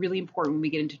that's going to be really important when we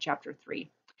get into chapter 3.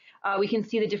 We can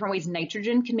see the different ways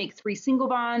nitrogen can make 3 single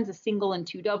bonds, a single and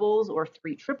 2 doubles, or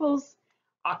 3 triples.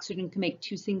 Oxygen can make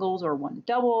 2 singles or 1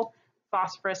 double.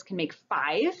 Phosphorus can make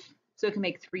 5, so it can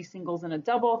make 3 singles and a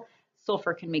double.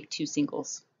 Sulfur can make 2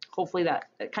 singles. Hopefully that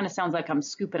kind of sounds like I'm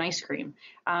scooping ice cream,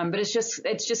 but it's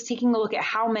just taking a look at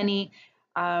how many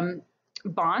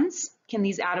bonds can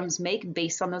these atoms make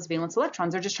based on those valence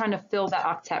electrons. They're just trying to fill that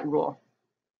octet rule.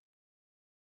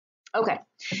 Okay,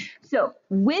 so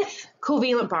with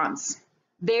covalent bonds,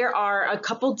 there are a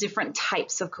couple different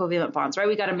types of covalent bonds, right?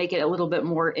 We got to make it a little bit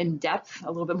more in depth,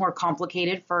 a little bit more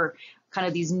complicated for kind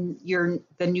of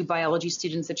the new biology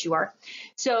students that you are.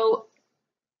 So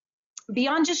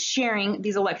beyond just sharing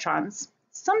these electrons,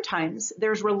 sometimes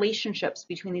there's relationships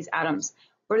between these atoms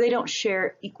where they don't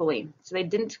share equally. So they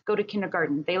didn't go to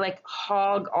kindergarten. They like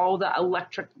hog all the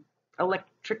electric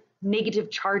negative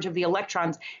charge of the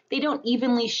electrons. They don't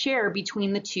evenly share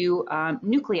between the 2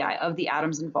 nuclei of the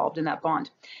atoms involved in that bond.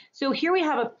 So here we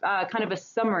have a kind of a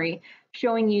summary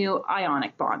showing you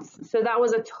ionic bonds. So that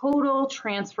was a total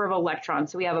transfer of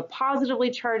electrons. So we have a positively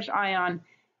charged ion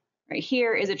right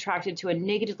here is attracted to a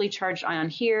negatively charged ion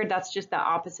here. That's just the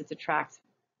opposites attract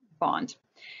bond.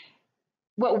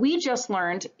 What we just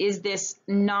learned is this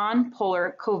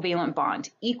non-polar covalent bond,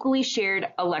 equally shared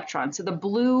electrons. So the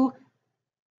blue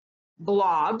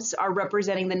blobs are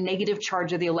representing the negative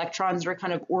charge of the electrons that are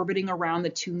kind of orbiting around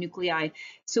the 2 nuclei.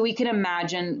 So we can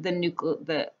imagine the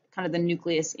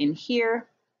nucleus in here,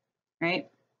 right?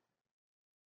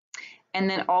 And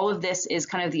then all of this is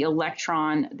kind of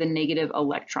the negative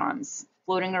electrons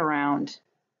floating around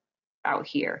out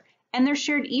here. And they're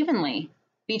shared evenly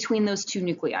between those 2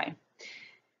 nuclei.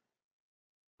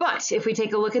 But if we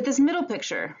take a look at this middle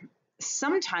picture,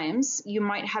 sometimes you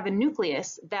might have a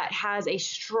nucleus that has a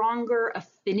stronger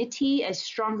affinity, a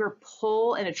stronger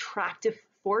pull and attractive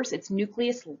force. Its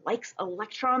nucleus likes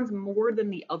electrons more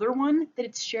than the other one that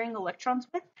it's sharing electrons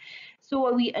with. So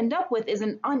what we end up with is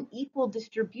an unequal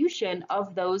distribution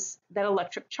of that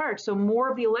electric charge. So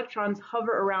more of the electrons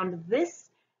hover around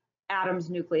this atom's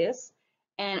nucleus,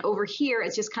 and over here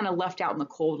it's just kind of left out in the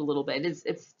cold a little bit.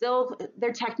 It's still,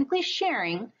 they're technically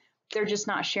sharing, they're just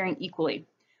not sharing equally.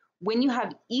 When you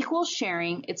have equal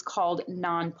sharing, it's called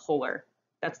nonpolar.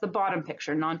 That's the bottom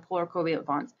picture, nonpolar covalent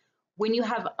bonds. When you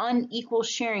have unequal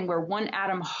sharing where one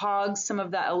atom hogs some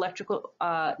of that electrical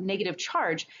negative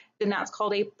charge, then that's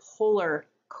called a polar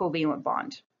covalent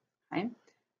bond. Okay?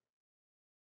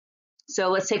 So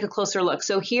let's take a closer look.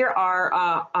 So here are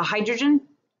a hydrogen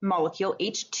molecule,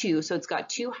 H2. So it's got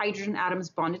 2 hydrogen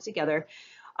atoms bonded together.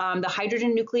 The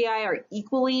hydrogen nuclei are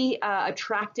equally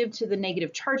attractive to the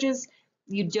negative charges.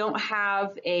 You don't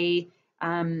have a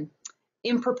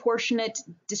improportionate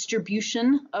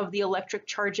distribution of the electric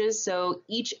charges, so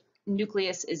each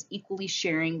nucleus is equally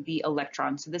sharing the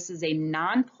electron. So this is a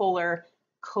nonpolar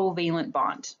covalent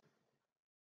bond.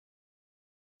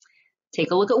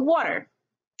 Take a look at water.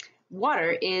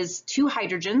 Water is 2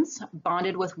 hydrogens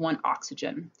bonded with 1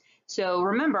 oxygen. So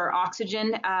remember,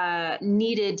 oxygen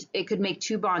it could make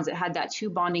 2 bonds. It had that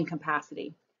 2 bonding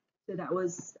capacity. So that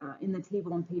was in the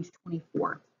table on page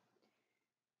 24.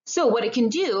 So what it can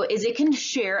do is it can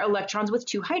share electrons with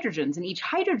 2 hydrogens, and each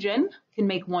hydrogen can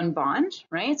make 1 bond,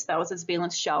 right? So that was its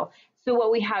valence shell. So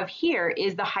what we have here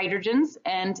is the hydrogens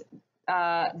and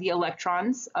the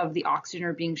electrons of the oxygen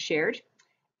are being shared,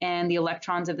 and the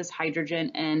electrons of this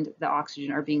hydrogen and the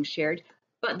oxygen are being shared.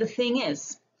 But the thing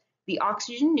is, the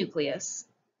oxygen nucleus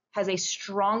has a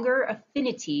stronger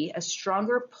affinity, a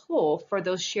stronger pull for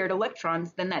those shared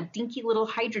electrons than that dinky little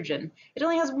hydrogen. It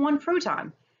only has 1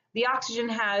 proton. The oxygen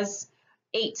has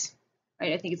 8,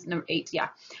 right? I think it's number 8, yeah.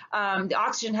 The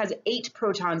oxygen has 8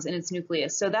 protons in its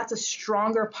nucleus, so that's a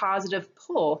stronger positive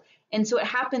pull. And so what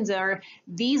happens are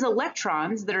these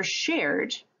electrons that are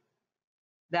shared,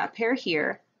 that pair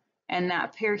here and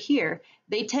that pair here,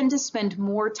 they tend to spend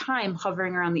more time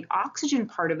hovering around the oxygen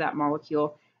part of that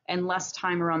molecule and less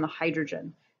time around the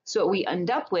hydrogen. So what we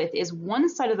end up with is one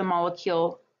side of the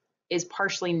molecule is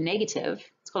partially negative.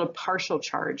 It's called a partial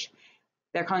charge.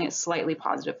 They're calling it slightly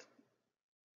positive.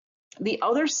 The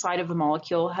other side of the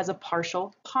molecule has a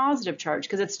partial positive charge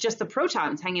because it's just the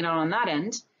protons hanging out on that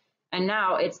end. And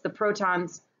now it's the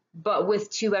protons, but with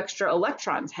 2 extra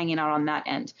electrons hanging out on that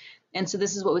end. And so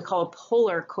this is what we call a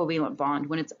polar covalent bond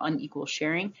when it's unequal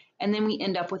sharing. And then we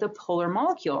end up with a polar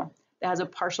molecule that has a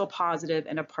partial positive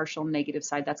and a partial negative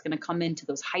side. That's going to come into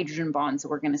those hydrogen bonds that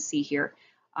we're going to see here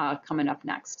coming up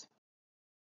next.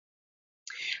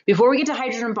 Before we get to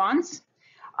hydrogen bonds,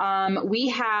 we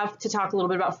have to talk a little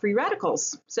bit about free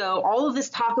radicals. So all of this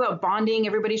talk about bonding,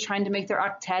 everybody's trying to make their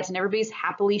octet and everybody's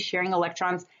happily sharing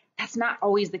electrons. That's not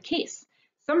always the case.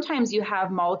 Sometimes you have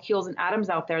molecules and atoms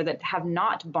out there that have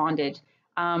not bonded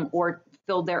or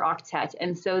filled their octet,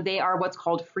 and so they are what's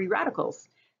called free radicals.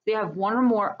 They have 1 or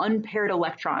more unpaired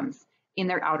electrons in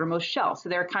their outermost shell. So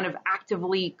they're kind of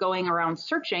actively going around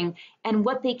searching, and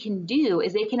what they can do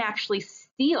is they can actually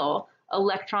steal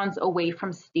electrons away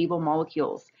from stable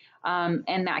molecules.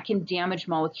 And that can damage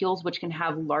molecules, which can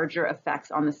have larger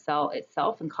effects on the cell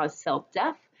itself and cause cell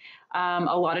death.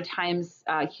 A lot of times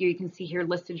here you can see here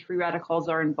listed free radicals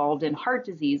are involved in heart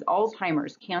disease,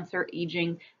 Alzheimer's, cancer,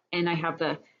 aging, and I have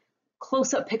the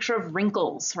close-up picture of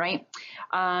wrinkles, right?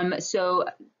 So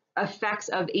effects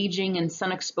of aging and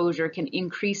sun exposure can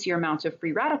increase your amount of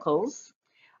free radicals,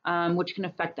 which can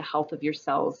affect the health of your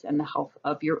cells and the health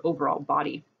of your overall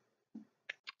body.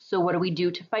 So what do we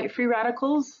do to fight free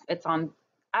radicals? It's on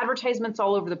advertisements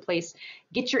all over the place.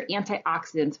 Get your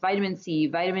antioxidants, vitamin C,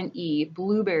 vitamin E,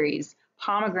 blueberries,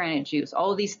 pomegranate juice,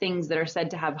 all of these things that are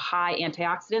said to have high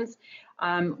antioxidants.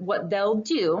 What they'll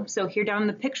do, so here down in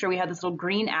the picture, we have this little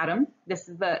green atom. This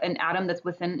is an atom that's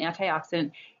within an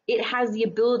antioxidant. It has the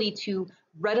ability to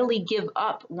readily give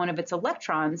up one of its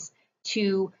electrons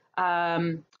to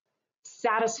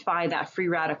satisfy that free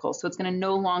radical. So it's going to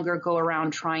no longer go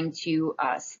around trying to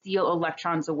steal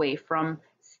electrons away from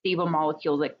stable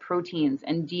molecules like proteins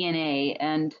and DNA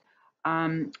and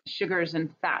sugars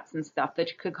and fats and stuff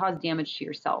that could cause damage to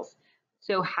your cells.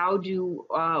 So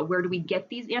where do we get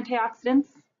these antioxidants?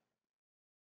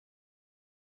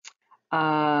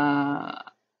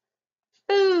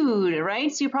 Food, right?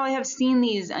 So you probably have seen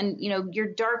these, and your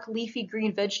dark leafy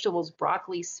green vegetables,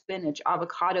 broccoli, spinach,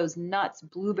 avocados, nuts,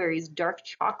 blueberries, dark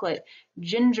chocolate,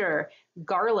 ginger,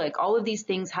 garlic, all of these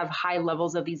things have high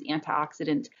levels of these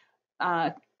antioxidant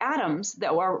atoms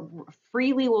that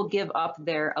freely will give up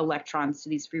their electrons to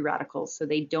these free radicals, so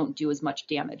they don't do as much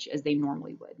damage as they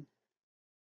normally would.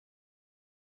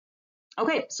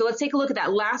 Okay, so let's take a look at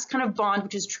that last kind of bond,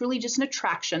 which is truly just an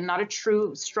attraction, not a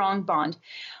true strong bond.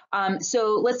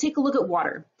 So let's take a look at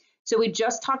water. So we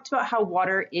just talked about how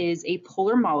water is a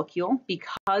polar molecule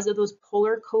because of those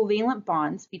polar covalent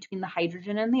bonds between the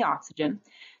hydrogen and the oxygen.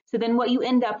 So then what you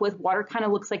end up with, water kind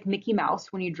of looks like Mickey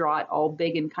Mouse when you draw it all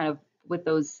big and kind of with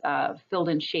those filled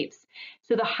in shapes.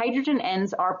 So the hydrogen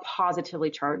ends are positively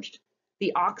charged.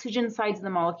 The oxygen sides of the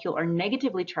molecule are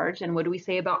negatively charged. And what do we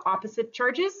say about opposite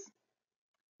charges?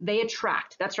 They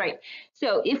attract, that's right.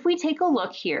 So if we take a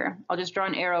look here, I'll just draw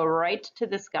an arrow right to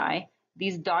this guy.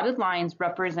 These dotted lines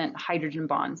represent hydrogen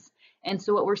bonds. And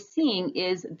so what we're seeing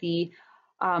is the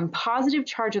positive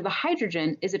charge of the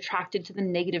hydrogen is attracted to the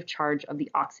negative charge of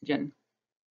the oxygen.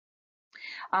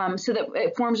 So that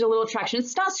it forms a little attraction.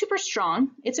 It's not super strong.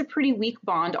 It's a pretty weak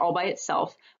bond all by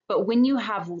itself. But when you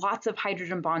have lots of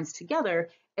hydrogen bonds together,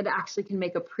 it actually can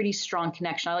make a pretty strong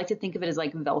connection. I like to think of it as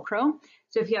like Velcro.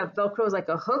 So if you have Velcro as like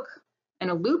a hook and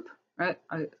a loop, right?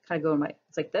 I kind of go in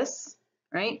it's like this,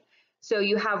 right? So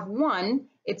you have one,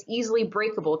 it's easily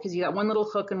breakable because you got one little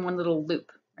hook and one little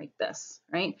loop, like this,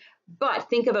 right? But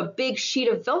think of a big sheet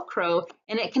of Velcro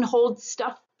and it can hold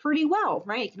stuff pretty well,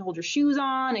 right? It can hold your shoes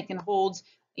on, it can hold,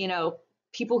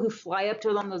 people who fly up to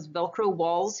on those Velcro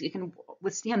walls, it can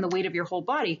withstand the weight of your whole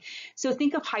body. So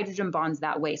think of hydrogen bonds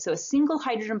that way. So a single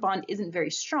hydrogen bond isn't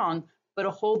very strong, but a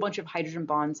whole bunch of hydrogen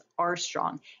bonds are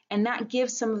strong. And that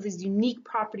gives some of these unique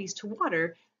properties to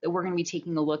water that we're going to be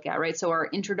taking a look at, right? So our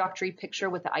introductory picture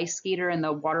with the ice skater and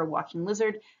the water walking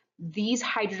lizard, these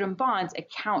hydrogen bonds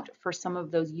account for some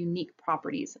of those unique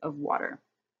properties of water.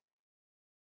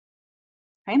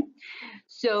 Okay,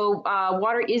 so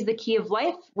water is the key of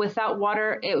life. Without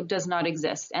water, it does not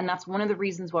exist. And that's one of the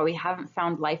reasons why we haven't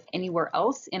found life anywhere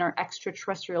else in our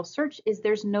extraterrestrial search is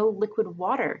there's no liquid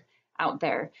water out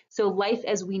there. So life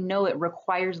as we know it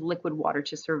requires liquid water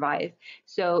to survive.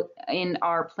 So in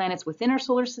our planets within our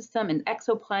solar system and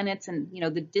exoplanets and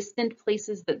the distant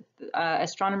places that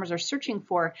astronomers are searching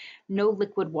for, no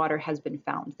liquid water has been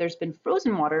found. There's been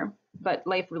frozen water, but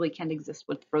life really can't exist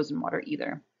with frozen water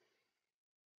either.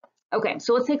 Okay,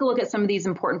 so let's take a look at some of these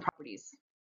important properties.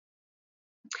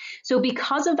 So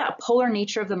because of that polar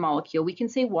nature of the molecule, we can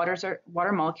say water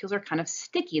molecules are kind of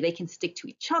sticky. They can stick to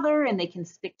each other and they can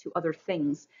stick to other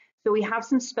things. So we have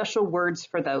some special words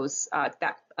for those,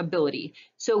 that ability.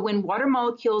 So when water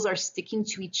molecules are sticking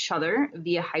to each other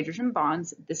via hydrogen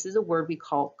bonds, this is a word we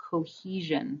call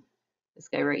cohesion. This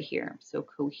guy right here, so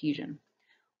cohesion.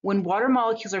 When water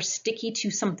molecules are sticky to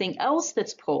something else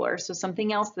that's polar, so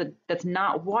something else that's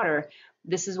not water,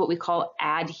 this is what we call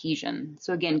adhesion.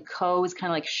 So again, co is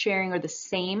kind of like sharing or the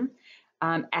same.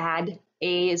 A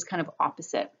is kind of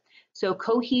opposite. So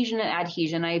cohesion and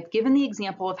adhesion, I've given the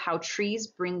example of how trees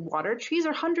bring water. Trees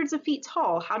are hundreds of feet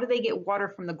tall. How do they get water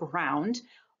from the ground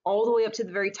all the way up to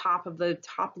the very top of the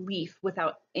top leaf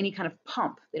without any kind of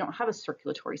pump? They don't have a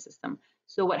circulatory system.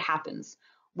 So what happens?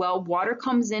 Well, water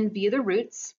comes in via the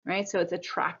roots, right? So it's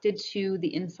attracted to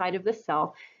the inside of the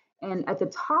cell. And at the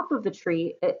top of the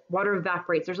tree, water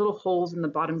evaporates. There's little holes in the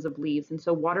bottoms of leaves. And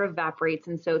so water evaporates.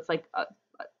 And so it's like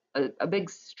a big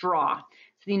straw.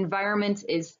 So the environment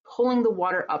is pulling the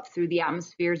water up through the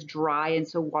atmosphere. It's dry. And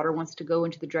so water wants to go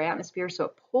into the dry atmosphere. So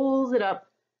it pulls it up,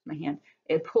 my hand,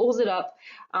 it pulls it up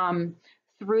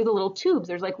through the little tubes.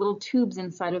 There's like little tubes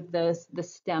inside of the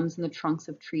stems and the trunks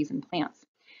of trees and plants.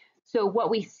 So what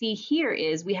we see here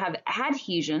is we have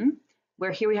adhesion,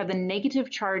 where here we have the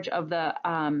negative charge of the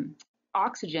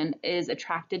oxygen is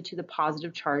attracted to the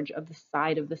positive charge of the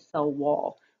side of the cell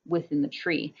wall within the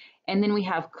tree. And then we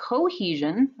have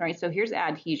cohesion, right? So here's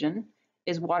adhesion,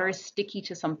 is water is sticky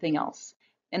to something else.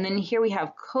 And then here we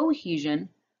have cohesion,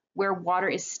 where water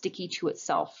is sticky to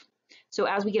itself. So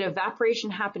as we get evaporation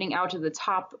happening out of the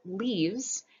top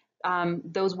leaves,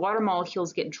 those water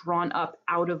molecules get drawn up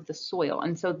out of the soil.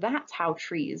 And so that's how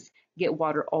trees get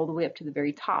water all the way up to the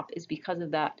very top, is because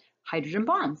of that hydrogen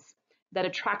bonds, that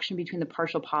attraction between the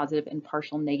partial positive and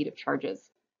partial negative charges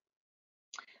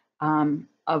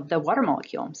of the water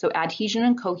molecule. So adhesion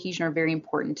and cohesion are very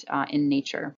important in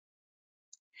nature.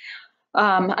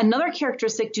 Another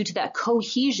characteristic due to that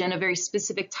cohesion, a very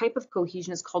specific type of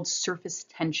cohesion, is called surface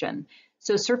tension.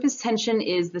 So surface tension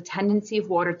is the tendency of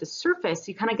water at the surface.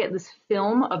 You kind of get this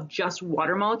film of just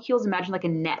water molecules. Imagine like a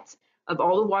net of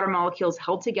all the water molecules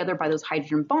held together by those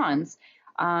hydrogen bonds,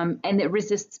 and it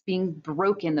resists being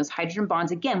broken. Those hydrogen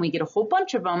bonds, again, we get a whole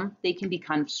bunch of them, they can be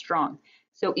kind of strong.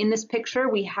 So in this picture,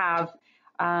 we have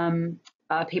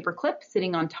a paper clip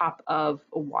sitting on top of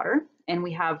water. And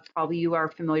we have, probably you are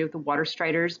familiar with the water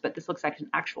striders, but this looks like an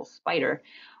actual spider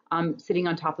sitting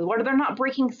on top of the water. They're not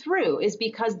breaking through, is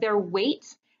because their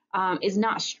weight is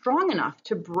not strong enough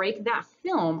to break that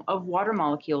film of water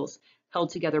molecules held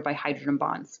together by hydrogen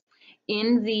bonds.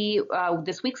 In the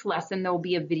this week's lesson, there will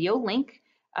be a video link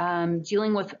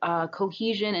dealing with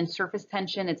cohesion and surface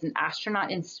tension. It's an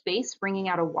astronaut in space bringing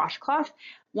out a washcloth.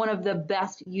 One of the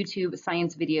best YouTube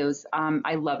science videos.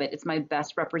 I love it. It's my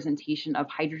best representation of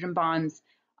hydrogen bonds,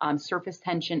 surface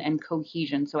tension, and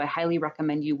cohesion. So I highly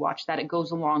recommend you watch that. It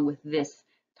goes along with this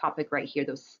topic right here,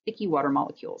 those sticky water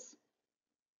molecules.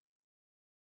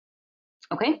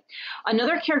 Okay,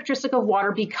 another characteristic of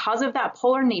water, because of that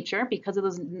polar nature, because of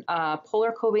those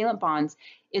polar covalent bonds,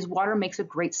 is water makes a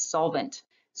great solvent.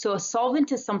 So a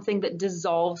solvent is something that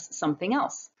dissolves something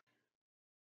else.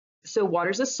 So water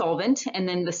is a solvent, and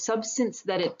then the substance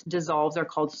that it dissolves are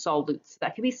called solutes.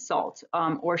 That could be salt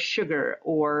or sugar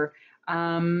or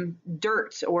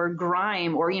dirt or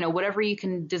grime, or whatever you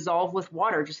can dissolve with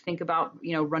water. Just think about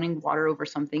running water over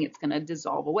something, it's going to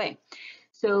dissolve away.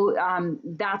 So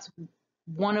that's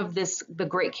one of the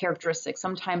great characteristics.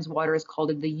 Sometimes water is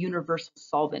called the universal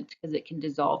solvent because it can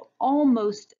dissolve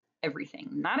almost everything.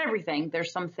 Not everything.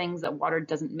 There's some things that water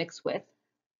doesn't mix with,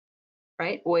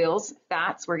 right? Oils,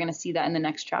 fats, we're going to see that in the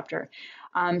next chapter.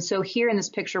 So here in this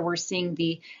picture, we're seeing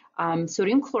the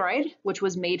sodium chloride, which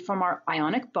was made from our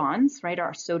ionic bonds, right?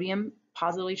 Our sodium,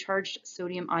 positively charged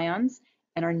sodium ions,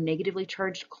 and our negatively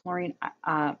charged chlorine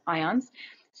ions.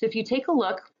 So if you take a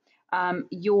look,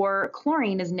 your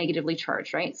chlorine is negatively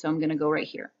charged, right? So I'm going to go right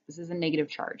here. This is a negative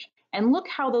charge. And look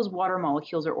how those water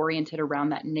molecules are oriented around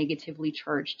that negatively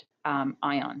charged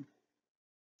ion.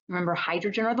 Remember,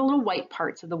 hydrogen are the little white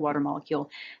parts of the water molecule.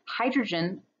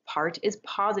 Hydrogen part is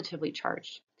positively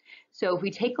charged. So if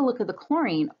we take a look at the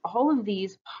chlorine, all of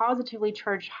these positively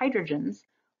charged hydrogens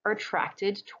are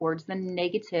attracted towards the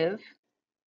negative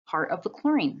part of the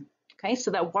chlorine. Okay,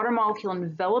 so that water molecule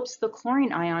envelops the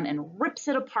chlorine ion and rips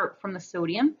it apart from the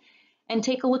sodium. And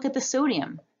take a look at the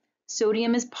sodium.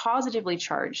 Sodium is positively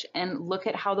charged, and look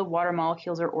at how the water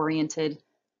molecules are oriented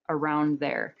around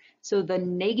there. So the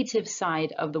negative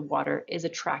side of the water is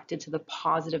attracted to the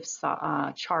positive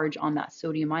charge on that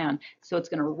sodium ion. So it's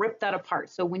going to rip that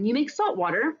apart. So when you make salt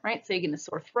water, right, so you get a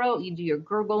sore throat, you do your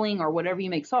gurgling or whatever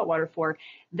you make salt water for,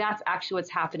 that's actually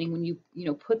what's happening when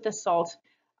you put the salt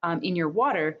in your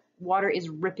water. Water is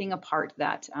ripping apart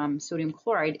that sodium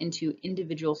chloride into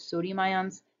individual sodium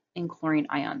ions and chlorine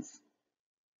ions.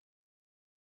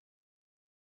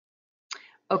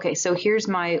 Okay, so here's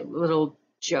my little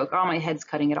joke. Oh, my head's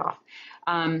cutting it off.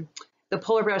 The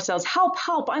polar bear says, "Help,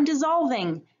 help, I'm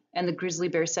dissolving." And the grizzly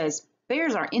bear says,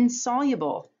 "Bears are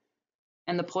insoluble."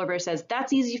 And the polar bear says,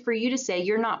 "That's easy for you to say,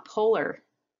 you're not polar."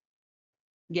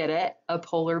 Get it? A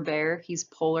polar bear, he's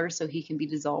polar, so he can be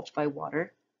dissolved by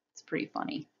water. It's pretty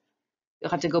funny.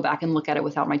 You'll have to go back and look at it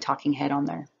without my talking head on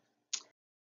there.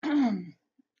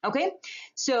 Okay,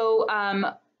 so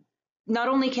not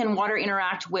only can water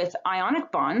interact with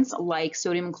ionic bonds like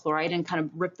sodium and chloride and kind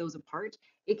of rip those apart,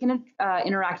 it can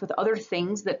interact with other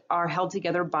things that are held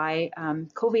together by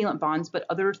covalent bonds, but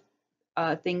other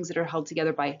things that are held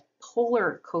together by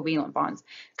polar covalent bonds.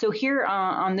 So here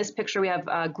on this picture, we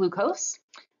have glucose,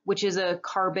 which is a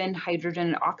carbon, hydrogen,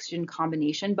 and oxygen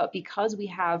combination. But because we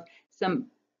have some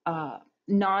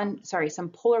some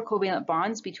polar covalent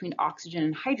bonds between oxygen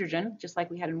and hydrogen, just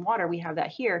like we had in water, we have that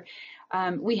here.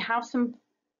 We have some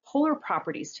polar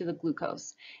properties to the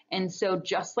glucose. And so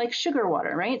just like sugar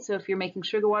water, right? So if you're making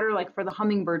sugar water, like for the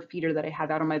hummingbird feeder that I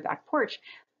have out on my back porch,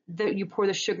 you pour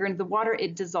the sugar into the water,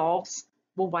 it dissolves.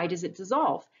 Well, why does it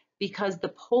dissolve? Because the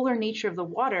polar nature of the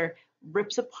water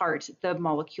rips apart the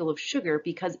molecule of sugar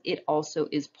because it also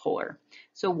is polar.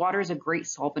 So water is a great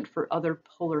solvent for other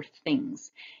polar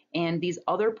things. And these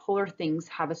other polar things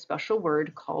have a special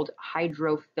word called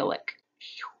hydrophilic.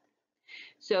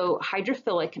 So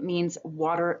hydrophilic means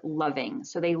water loving.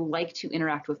 So they like to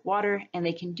interact with water, and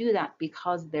they can do that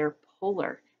because they're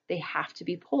polar. They have to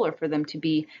be polar for them to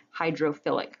be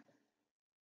hydrophilic.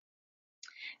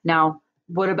 Now,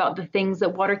 what about the things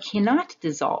that water cannot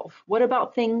dissolve? What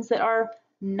about things that are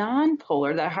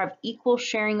non-polar, that have equal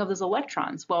sharing of those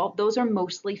electrons? Well, those are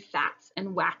mostly fats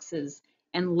and waxes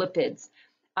and lipids.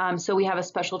 So we have a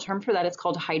special term for that. It's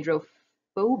called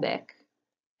hydrophobic.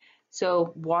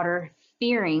 So water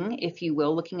fearing, if you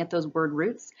will, looking at those word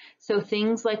roots. So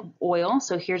things like oil.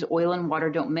 So here's oil and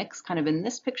water don't mix, kind of in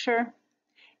this picture.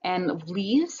 And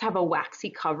leaves have a waxy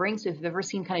covering. So if you've ever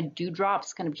seen kind of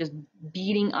dewdrops kind of just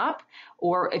beading up,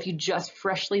 or if you just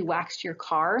freshly waxed your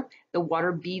car, the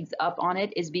water beads up on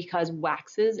it, is because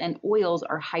waxes and oils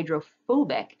are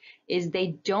hydrophobic, is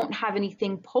they don't have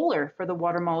anything polar for the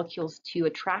water molecules to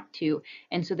attract to.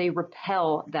 And so they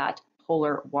repel that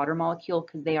polar water molecule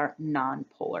because they are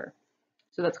non-polar.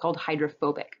 So that's called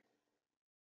hydrophobic.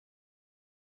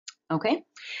 Okay,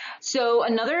 so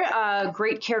another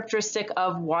great characteristic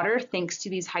of water, thanks to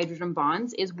these hydrogen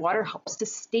bonds, is water helps to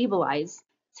stabilize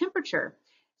temperature.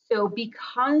 So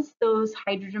because those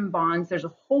hydrogen bonds, there's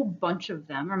a whole bunch of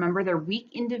them. Remember, they're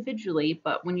weak individually,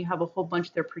 but when you have a whole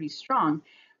bunch, they're pretty strong.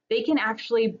 They can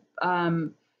actually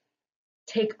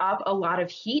take up a lot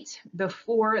of heat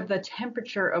before the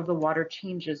temperature of the water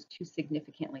changes too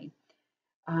significantly.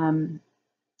 And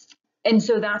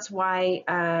so that's why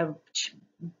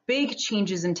big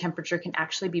changes in temperature can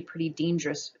actually be pretty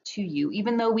dangerous to you,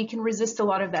 even though we can resist a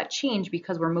lot of that change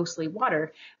because we're mostly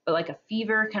water. But like a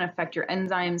fever can affect your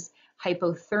enzymes,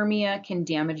 hypothermia can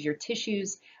damage your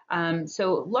tissues.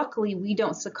 So luckily we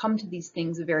don't succumb to these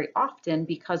things very often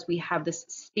because we have this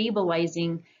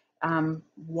stabilizing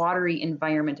watery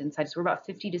environment inside. So we're about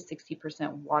 50 to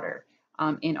 60% water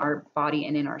in our body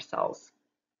and in our cells.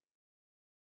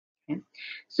 Okay.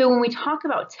 So when we talk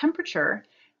about temperature,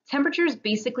 temperature is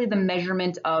basically the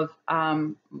measurement of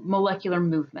molecular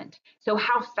movement. So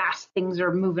how fast things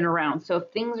are moving around. So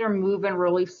if things are moving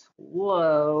really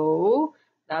slow,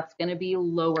 that's going to be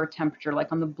lower temperature,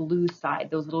 like on the blue side.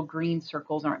 Those little green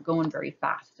circles aren't going very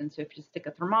fast. And so if you stick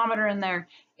a thermometer in there,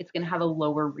 it's going to have a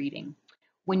lower reading.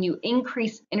 When you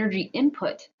increase energy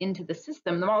input into the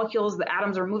system, the molecules, the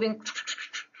atoms are moving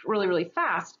really, really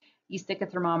fast. You stick a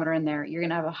thermometer in there, you're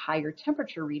going to have a higher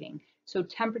temperature reading. So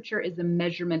temperature is a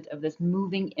measurement of this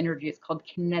moving energy. It's called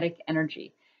kinetic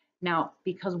energy. Now,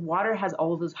 because water has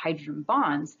all of those hydrogen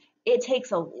bonds, it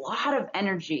takes a lot of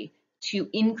energy to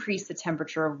increase the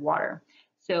temperature of water.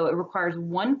 So it requires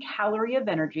 1 calorie of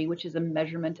energy, which is a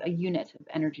measurement, a unit of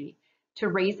energy, to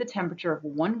raise the temperature of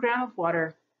 1 gram of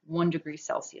water 1 degree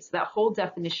Celsius. So that whole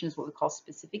definition is what we call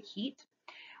specific heat.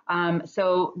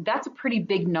 So that's a pretty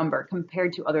big number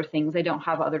compared to other things. I don't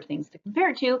have other things to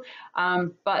compare it to,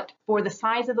 but for the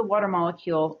size of the water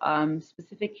molecule,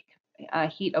 specific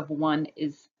heat of 1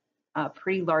 is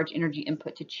pretty large energy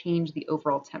input to change the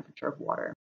overall temperature of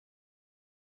water.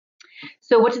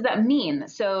 So what does that mean?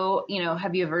 So,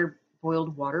 have you ever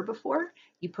boiled water before?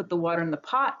 You put the water in the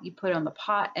pot, you put it on the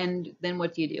pot, and then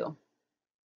what do?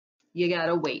 You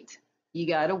gotta wait. You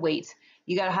gotta wait.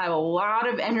 You gotta have a lot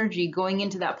of energy going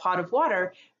into that pot of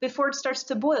water before it starts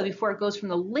to boil, before it goes from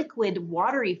the liquid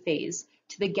watery phase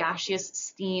to the gaseous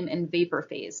steam and vapor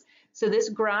phase. So this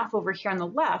graph over here on the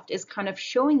left is kind of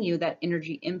showing you that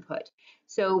energy input.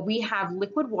 So we have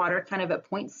liquid water kind of at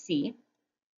point C,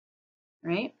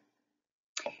 right?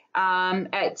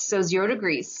 At 0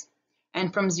 degrees.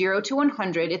 And from 0 to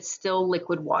 100, it's still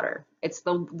liquid water. It's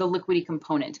the liquidy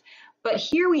component. But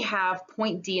here we have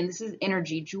point D, and this is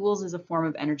energy. Joules is a form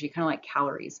of energy, kind of like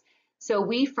calories. So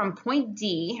from point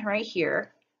D right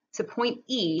here to point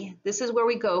E, this is where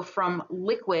we go from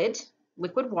liquid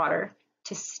water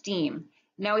to steam.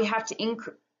 Now we have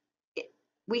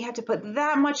to put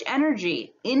that much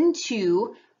energy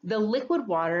into the liquid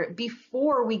water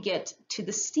before we get to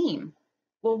the steam.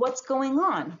 Well, what's going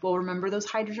on? Well, remember those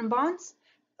hydrogen bonds?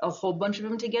 A whole bunch of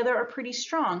them together are pretty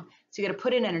strong. So you got to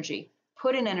put in energy,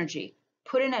 put in energy,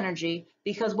 put in energy,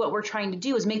 because what we're trying to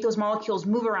do is make those molecules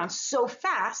move around so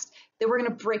fast that we're going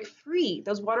to break free.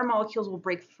 Those water molecules will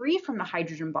break free from the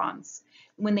hydrogen bonds.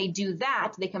 When they do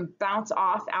that, they can bounce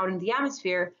off out into the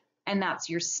atmosphere, and that's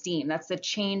your steam. That's the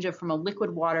change from a liquid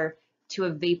water to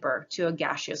a vapor to a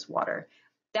gaseous water.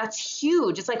 That's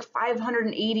huge. It's like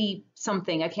 580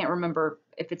 something. I can't remember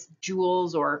if it's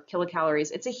joules or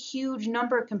kilocalories. It's a huge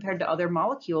number compared to other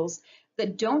molecules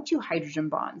that don't do hydrogen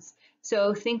bonds.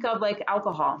 So think of like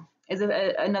alcohol as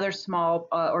another small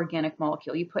organic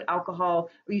molecule. You put alcohol,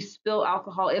 or you spill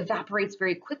alcohol, it evaporates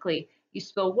very quickly. You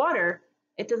spill water,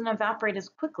 it doesn't evaporate as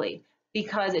quickly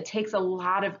because it takes a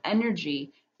lot of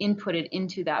energy inputted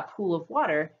into that pool of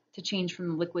water to change from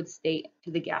the liquid state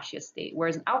to the gaseous state.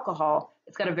 Whereas in alcohol,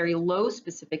 it's got a very low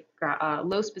specific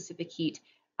heat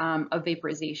of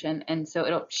vaporization, and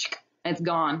so it's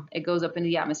gone. It goes up into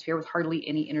the atmosphere with hardly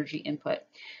any energy input.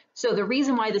 So the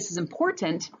reason why this is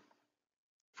important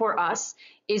for us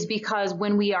is because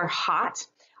when we are hot,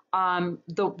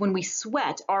 when we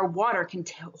sweat, our water can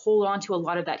hold on to a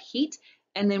lot of that heat,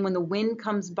 and then when the wind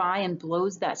comes by and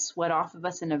blows that sweat off of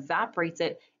us and evaporates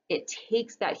it, it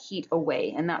takes that heat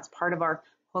away, and that's part of our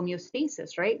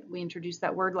homeostasis, right? We introduced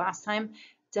that word last time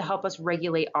to help us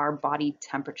regulate our body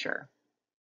temperature.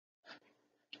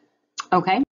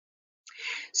 Okay,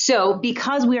 so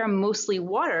because we are mostly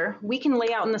water, we can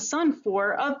lay out in the sun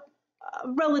for a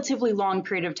relatively long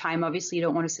period of time. Obviously, you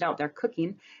don't want to sit out there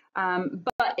cooking,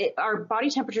 but our body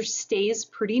temperature stays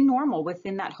pretty normal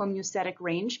within that homeostatic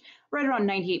range, right around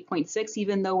 98.6,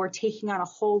 even though we're taking on a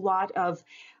whole lot of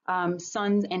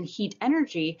sun and heat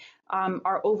energy.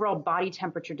 Our overall body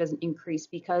temperature doesn't increase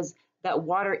because that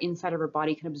water inside of our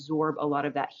body can absorb a lot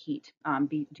of that heat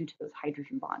due to those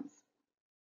hydrogen bonds.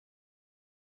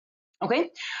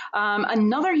 Okay,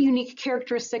 another unique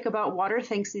characteristic about water,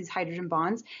 thanks to these hydrogen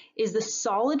bonds, is the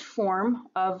solid form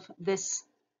of this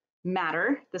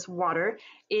matter, this water,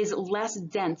 is less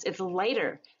dense. It's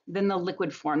lighter than the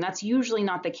liquid form. That's usually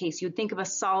not the case. You'd think of a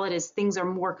solid as things are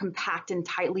more compact and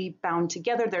tightly bound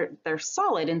together. They're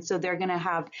solid, and so they're going to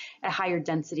have a higher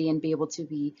density and be able to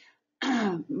be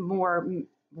more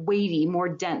weighty, more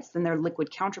dense than their liquid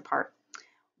counterpart.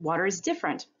 Water is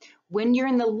different. When you're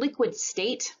in the liquid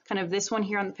state, kind of this one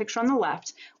here on the picture on the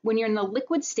left, when you're in the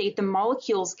liquid state, the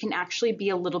molecules can actually be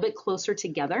a little bit closer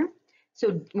together.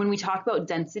 So when we talk about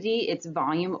density, it's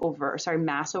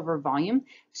mass over volume.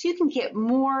 So you can get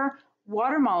more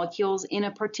water molecules in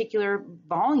a particular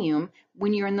volume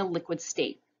when you're in the liquid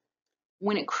state.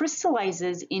 When it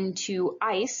crystallizes into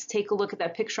ice, take a look at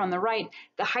that picture on the right,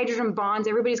 the hydrogen bonds,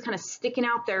 everybody's kind of sticking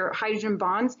out their hydrogen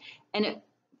bonds, and it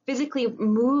physically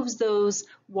moves those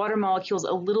water molecules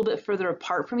a little bit further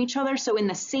apart from each other. So in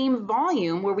the same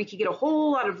volume where we could get a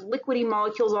whole lot of liquidy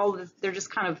molecules, they're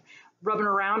just kind of rubbing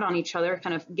around on each other,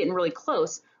 kind of getting really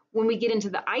close. When we get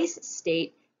into the ice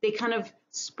state, they kind of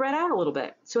spread out a little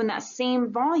bit. So in that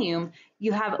same volume,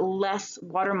 you have less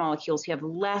water molecules, you have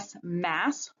less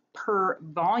mass per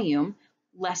volume,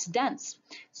 less dense.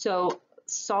 So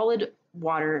solid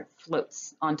water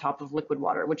floats on top of liquid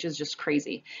water, which is just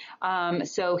crazy.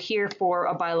 So here for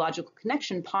a biological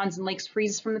connection, ponds and lakes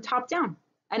freezes from the top down,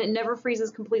 and it never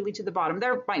freezes completely to the bottom.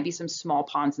 There might be some small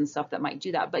ponds and stuff that might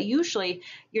do that, but usually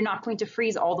you're not going to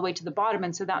freeze all the way to the bottom,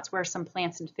 and so that's where some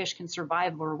plants and fish can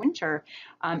survive over winter,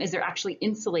 is they're actually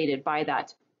insulated by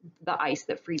the ice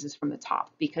that freezes from the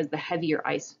top, because the heavier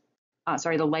ice,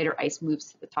 the lighter ice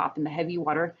moves to the top and the heavy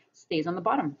water stays on the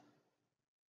bottom.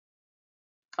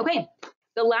 Okay,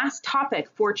 The last topic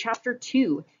for chapter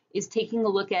 2 is taking a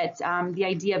look at the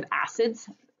idea of acids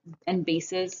and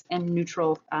bases and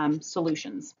neutral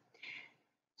solutions.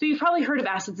 So you've probably heard of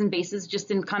acids and bases just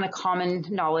in kind of common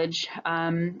knowledge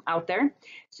out there.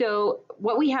 So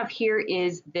what we have here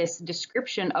is this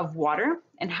description of water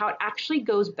and how it actually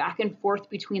goes back and forth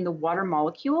between the water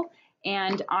molecule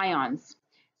and ions.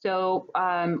 So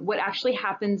what actually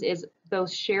happens is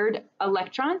those shared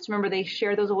electrons, remember they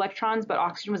share those electrons, but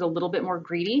oxygen was a little bit more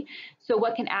greedy. So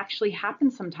what can actually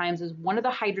happen sometimes is one of the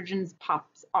hydrogens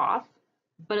pops off,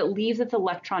 but it leaves its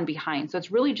electron behind. So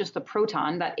it's really just the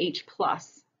proton, that H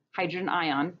plus hydrogen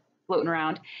ion floating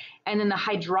around. And then the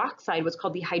hydroxide, what's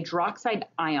called the hydroxide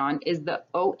ion, is the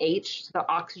OH, the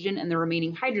oxygen and the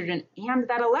remaining hydrogen, and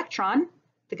that electron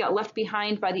that got left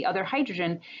behind by the other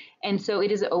hydrogen. And so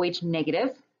it is an OH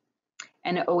negative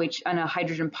and an OH and a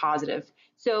hydrogen positive.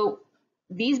 So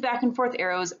these back and forth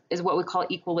arrows is what we call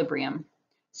equilibrium.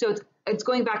 So it's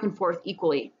going back and forth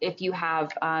equally. If you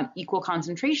have equal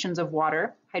concentrations of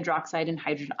water, hydroxide and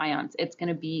hydrogen ions, it's going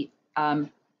to be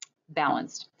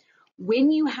balanced.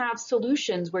 When you have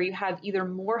solutions where you have either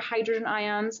more hydrogen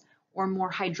ions or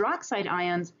more hydroxide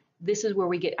ions, this is where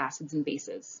we get acids and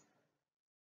bases.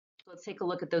 So let's take a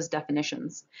look at those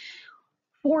definitions.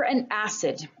 For an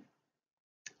acid,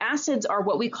 acids are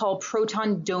what we call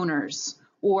proton donors,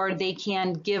 or they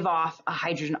can give off a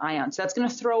hydrogen ion. So that's going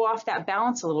to throw off that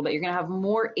balance a little bit. You're going to have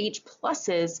more H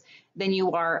pluses than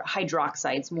you are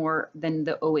hydroxides, more than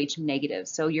the OH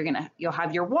negatives. So you'll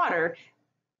have your water,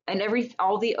 and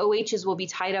all the OHs will be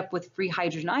tied up with free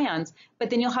hydrogen ions, but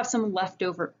then you'll have some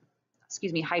leftover,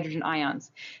 hydrogen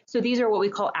ions. So these are what we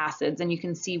call acids, and you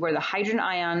can see where the hydrogen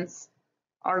ions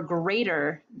are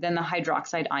greater than the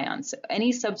hydroxide ions. So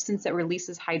any substance that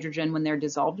releases hydrogen when they're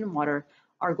dissolved in water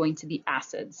are going to be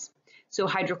acids. So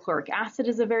hydrochloric acid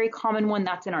is a very common one.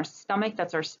 That's in our stomach.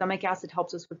 That's our stomach acid,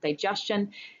 helps us with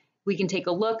digestion. We can take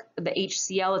a look at the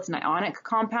HCl. It's an ionic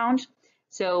compound.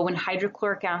 So when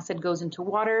hydrochloric acid goes into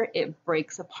water, it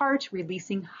breaks apart,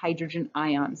 releasing hydrogen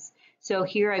ions. So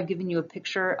here I've given you a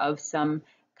picture of some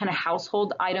kind of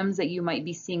household items that you might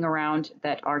be seeing around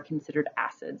that are considered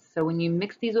acids. So when you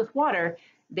mix these with water,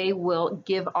 they will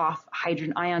give off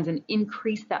hydrogen ions and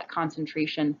increase that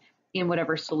concentration in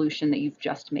whatever solution that you've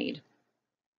just made.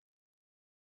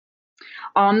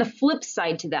 On the flip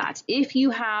side to that, if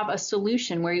you have a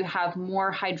solution where you have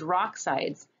more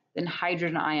hydroxides than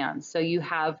hydrogen ions, so you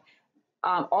have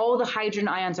all the hydrogen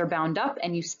ions are bound up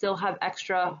and you still have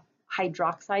extra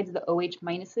hydroxides, the OH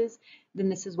minuses, then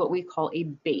this is what we call a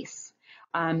base.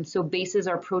 So bases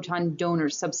are proton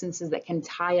donors, substances that can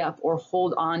tie up or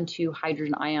hold on to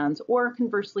hydrogen ions, or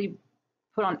conversely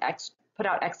put out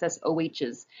excess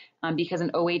OHs, because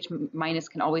an OH minus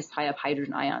can always tie up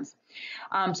hydrogen ions.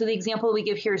 So the example we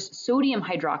give here is sodium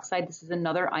hydroxide. This is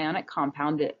another ionic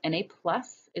compound. The Na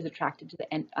plus is attracted to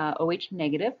the OH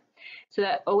negative. So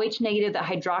that OH negative, that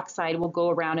hydroxide, will go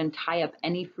around and tie up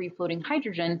any free floating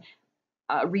hydrogen,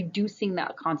 reducing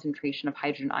that concentration of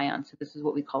hydrogen ions. So this is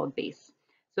what we call a base.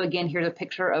 So again, here's a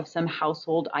picture of some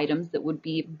household items that would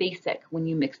be basic when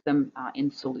you mix them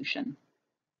in solution.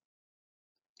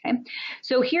 Okay,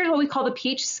 so here's what we call the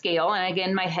pH scale. And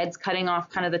again, my head's cutting off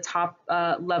kind of the top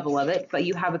level of it, but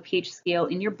you have a pH scale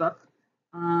in your book,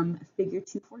 figure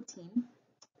 214.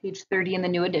 Page 30 in the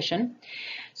new edition.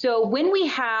 So we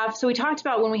talked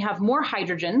about when we have more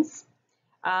hydrogens,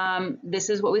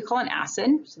 this is what we call an acid.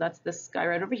 So that's this guy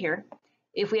right over here.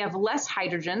 If we have less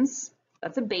hydrogens,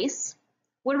 that's a base.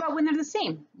 What about when they're the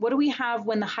same? What do we have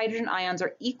when the hydrogen ions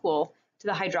are equal to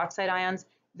the hydroxide ions?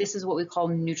 This is what we call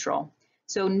neutral.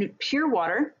 So pure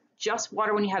water, just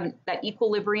water, when you have that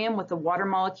equilibrium with the water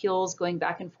molecules going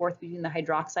back and forth between the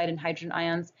hydroxide and hydrogen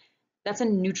ions, that's a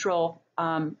neutral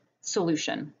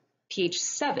solution, pH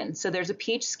 7. So there's a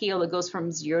pH scale that goes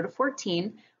from 0 to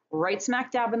 14, right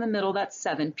smack dab in the middle, that's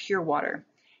 7, pure water.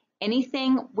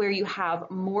 Anything where you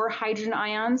have more hydrogen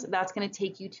ions, that's going to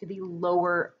take you to the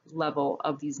lower level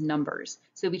of these numbers.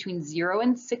 So between 0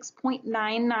 and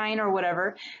 6.99 or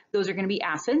whatever, those are going to be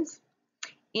acids.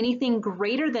 Anything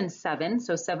greater than 7,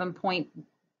 so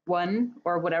 7.1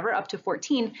 or whatever, up to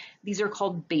 14, these are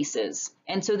called bases.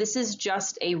 And so this is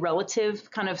just a relative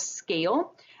kind of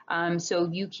scale. So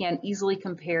you can easily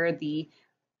compare the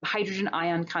hydrogen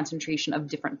ion concentration of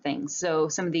different things. So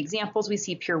some of the examples we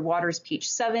see: pure water is pH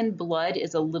 7, blood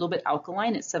is a little bit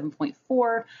alkaline at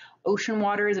 7.4, ocean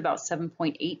water is about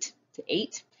 7.8 to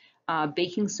 8,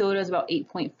 baking soda is about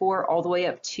 8.4, all the way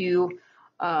up to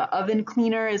oven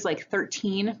cleaner is like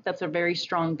 13. That's a very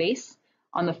strong base.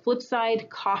 On the flip side,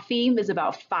 coffee is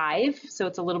about 5, so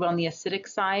it's a little bit on the acidic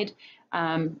side.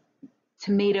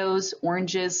 tomatoes,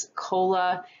 oranges,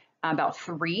 cola, about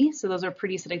 3. So those are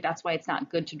pretty acidic. That's why it's not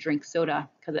good to drink soda,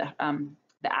 because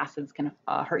the acids can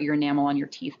hurt your enamel on your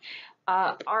teeth.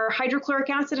 Our hydrochloric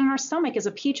acid in our stomach is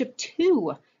a pH of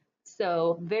 2.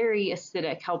 So very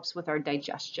acidic, helps with our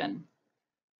digestion.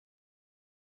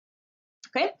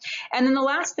 Okay, and then the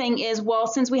last thing is, well,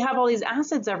 since we have all these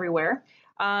acids everywhere,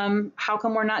 how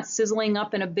come we're not sizzling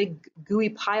up in a big gooey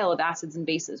pile of acids and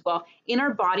bases? Well, in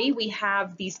our body, we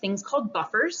have these things called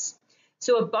buffers.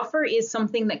 So a buffer is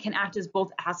something that can act as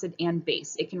both acid and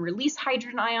base. It can release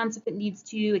hydrogen ions if it needs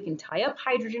to. It can tie up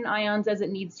hydrogen ions as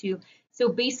it needs to. So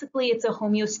basically, it's a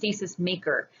homeostasis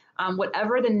maker.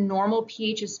 Whatever the normal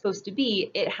pH is supposed to be,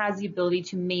 it has the ability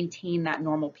to maintain that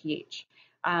normal pH.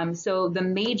 So the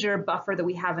major buffer that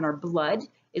we have in our blood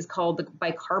is called the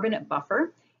bicarbonate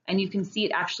buffer. And you can see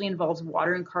it actually involves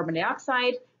water and carbon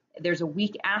dioxide. There's a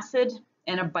weak acid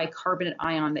and a bicarbonate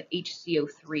ion, that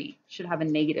HCO3 should have a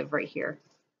negative right here.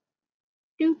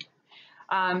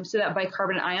 So that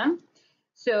bicarbonate ion.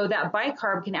 So that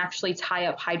bicarb can actually tie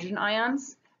up hydrogen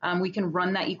ions. We can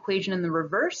run that equation in the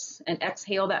reverse and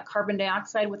exhale that carbon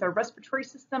dioxide with our respiratory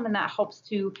system, and that helps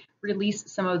to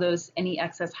release some of those, any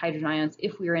excess hydrogen ions,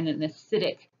 if we're in an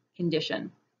acidic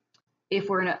condition. If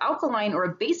we're in an alkaline or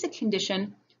a basic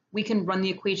condition, we can run the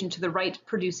equation to the right,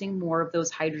 producing more of those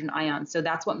hydrogen ions. So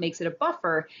that's what makes it a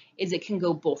buffer, is it can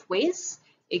go both ways.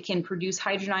 It can produce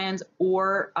hydrogen ions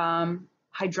or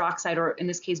hydroxide, or in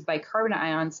this case, bicarbonate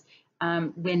ions,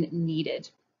 when needed.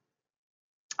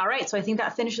 All right, so I think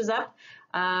that finishes up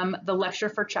the lecture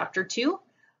for chapter 2.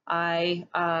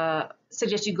 I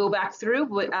suggest you go back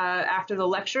through after the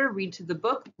lecture, read to the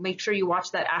book, make sure you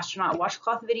watch that astronaut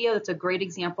washcloth video. That's a great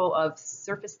example of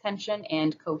surface tension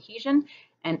and cohesion,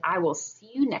 and I will see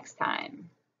you next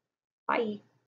time. Bye.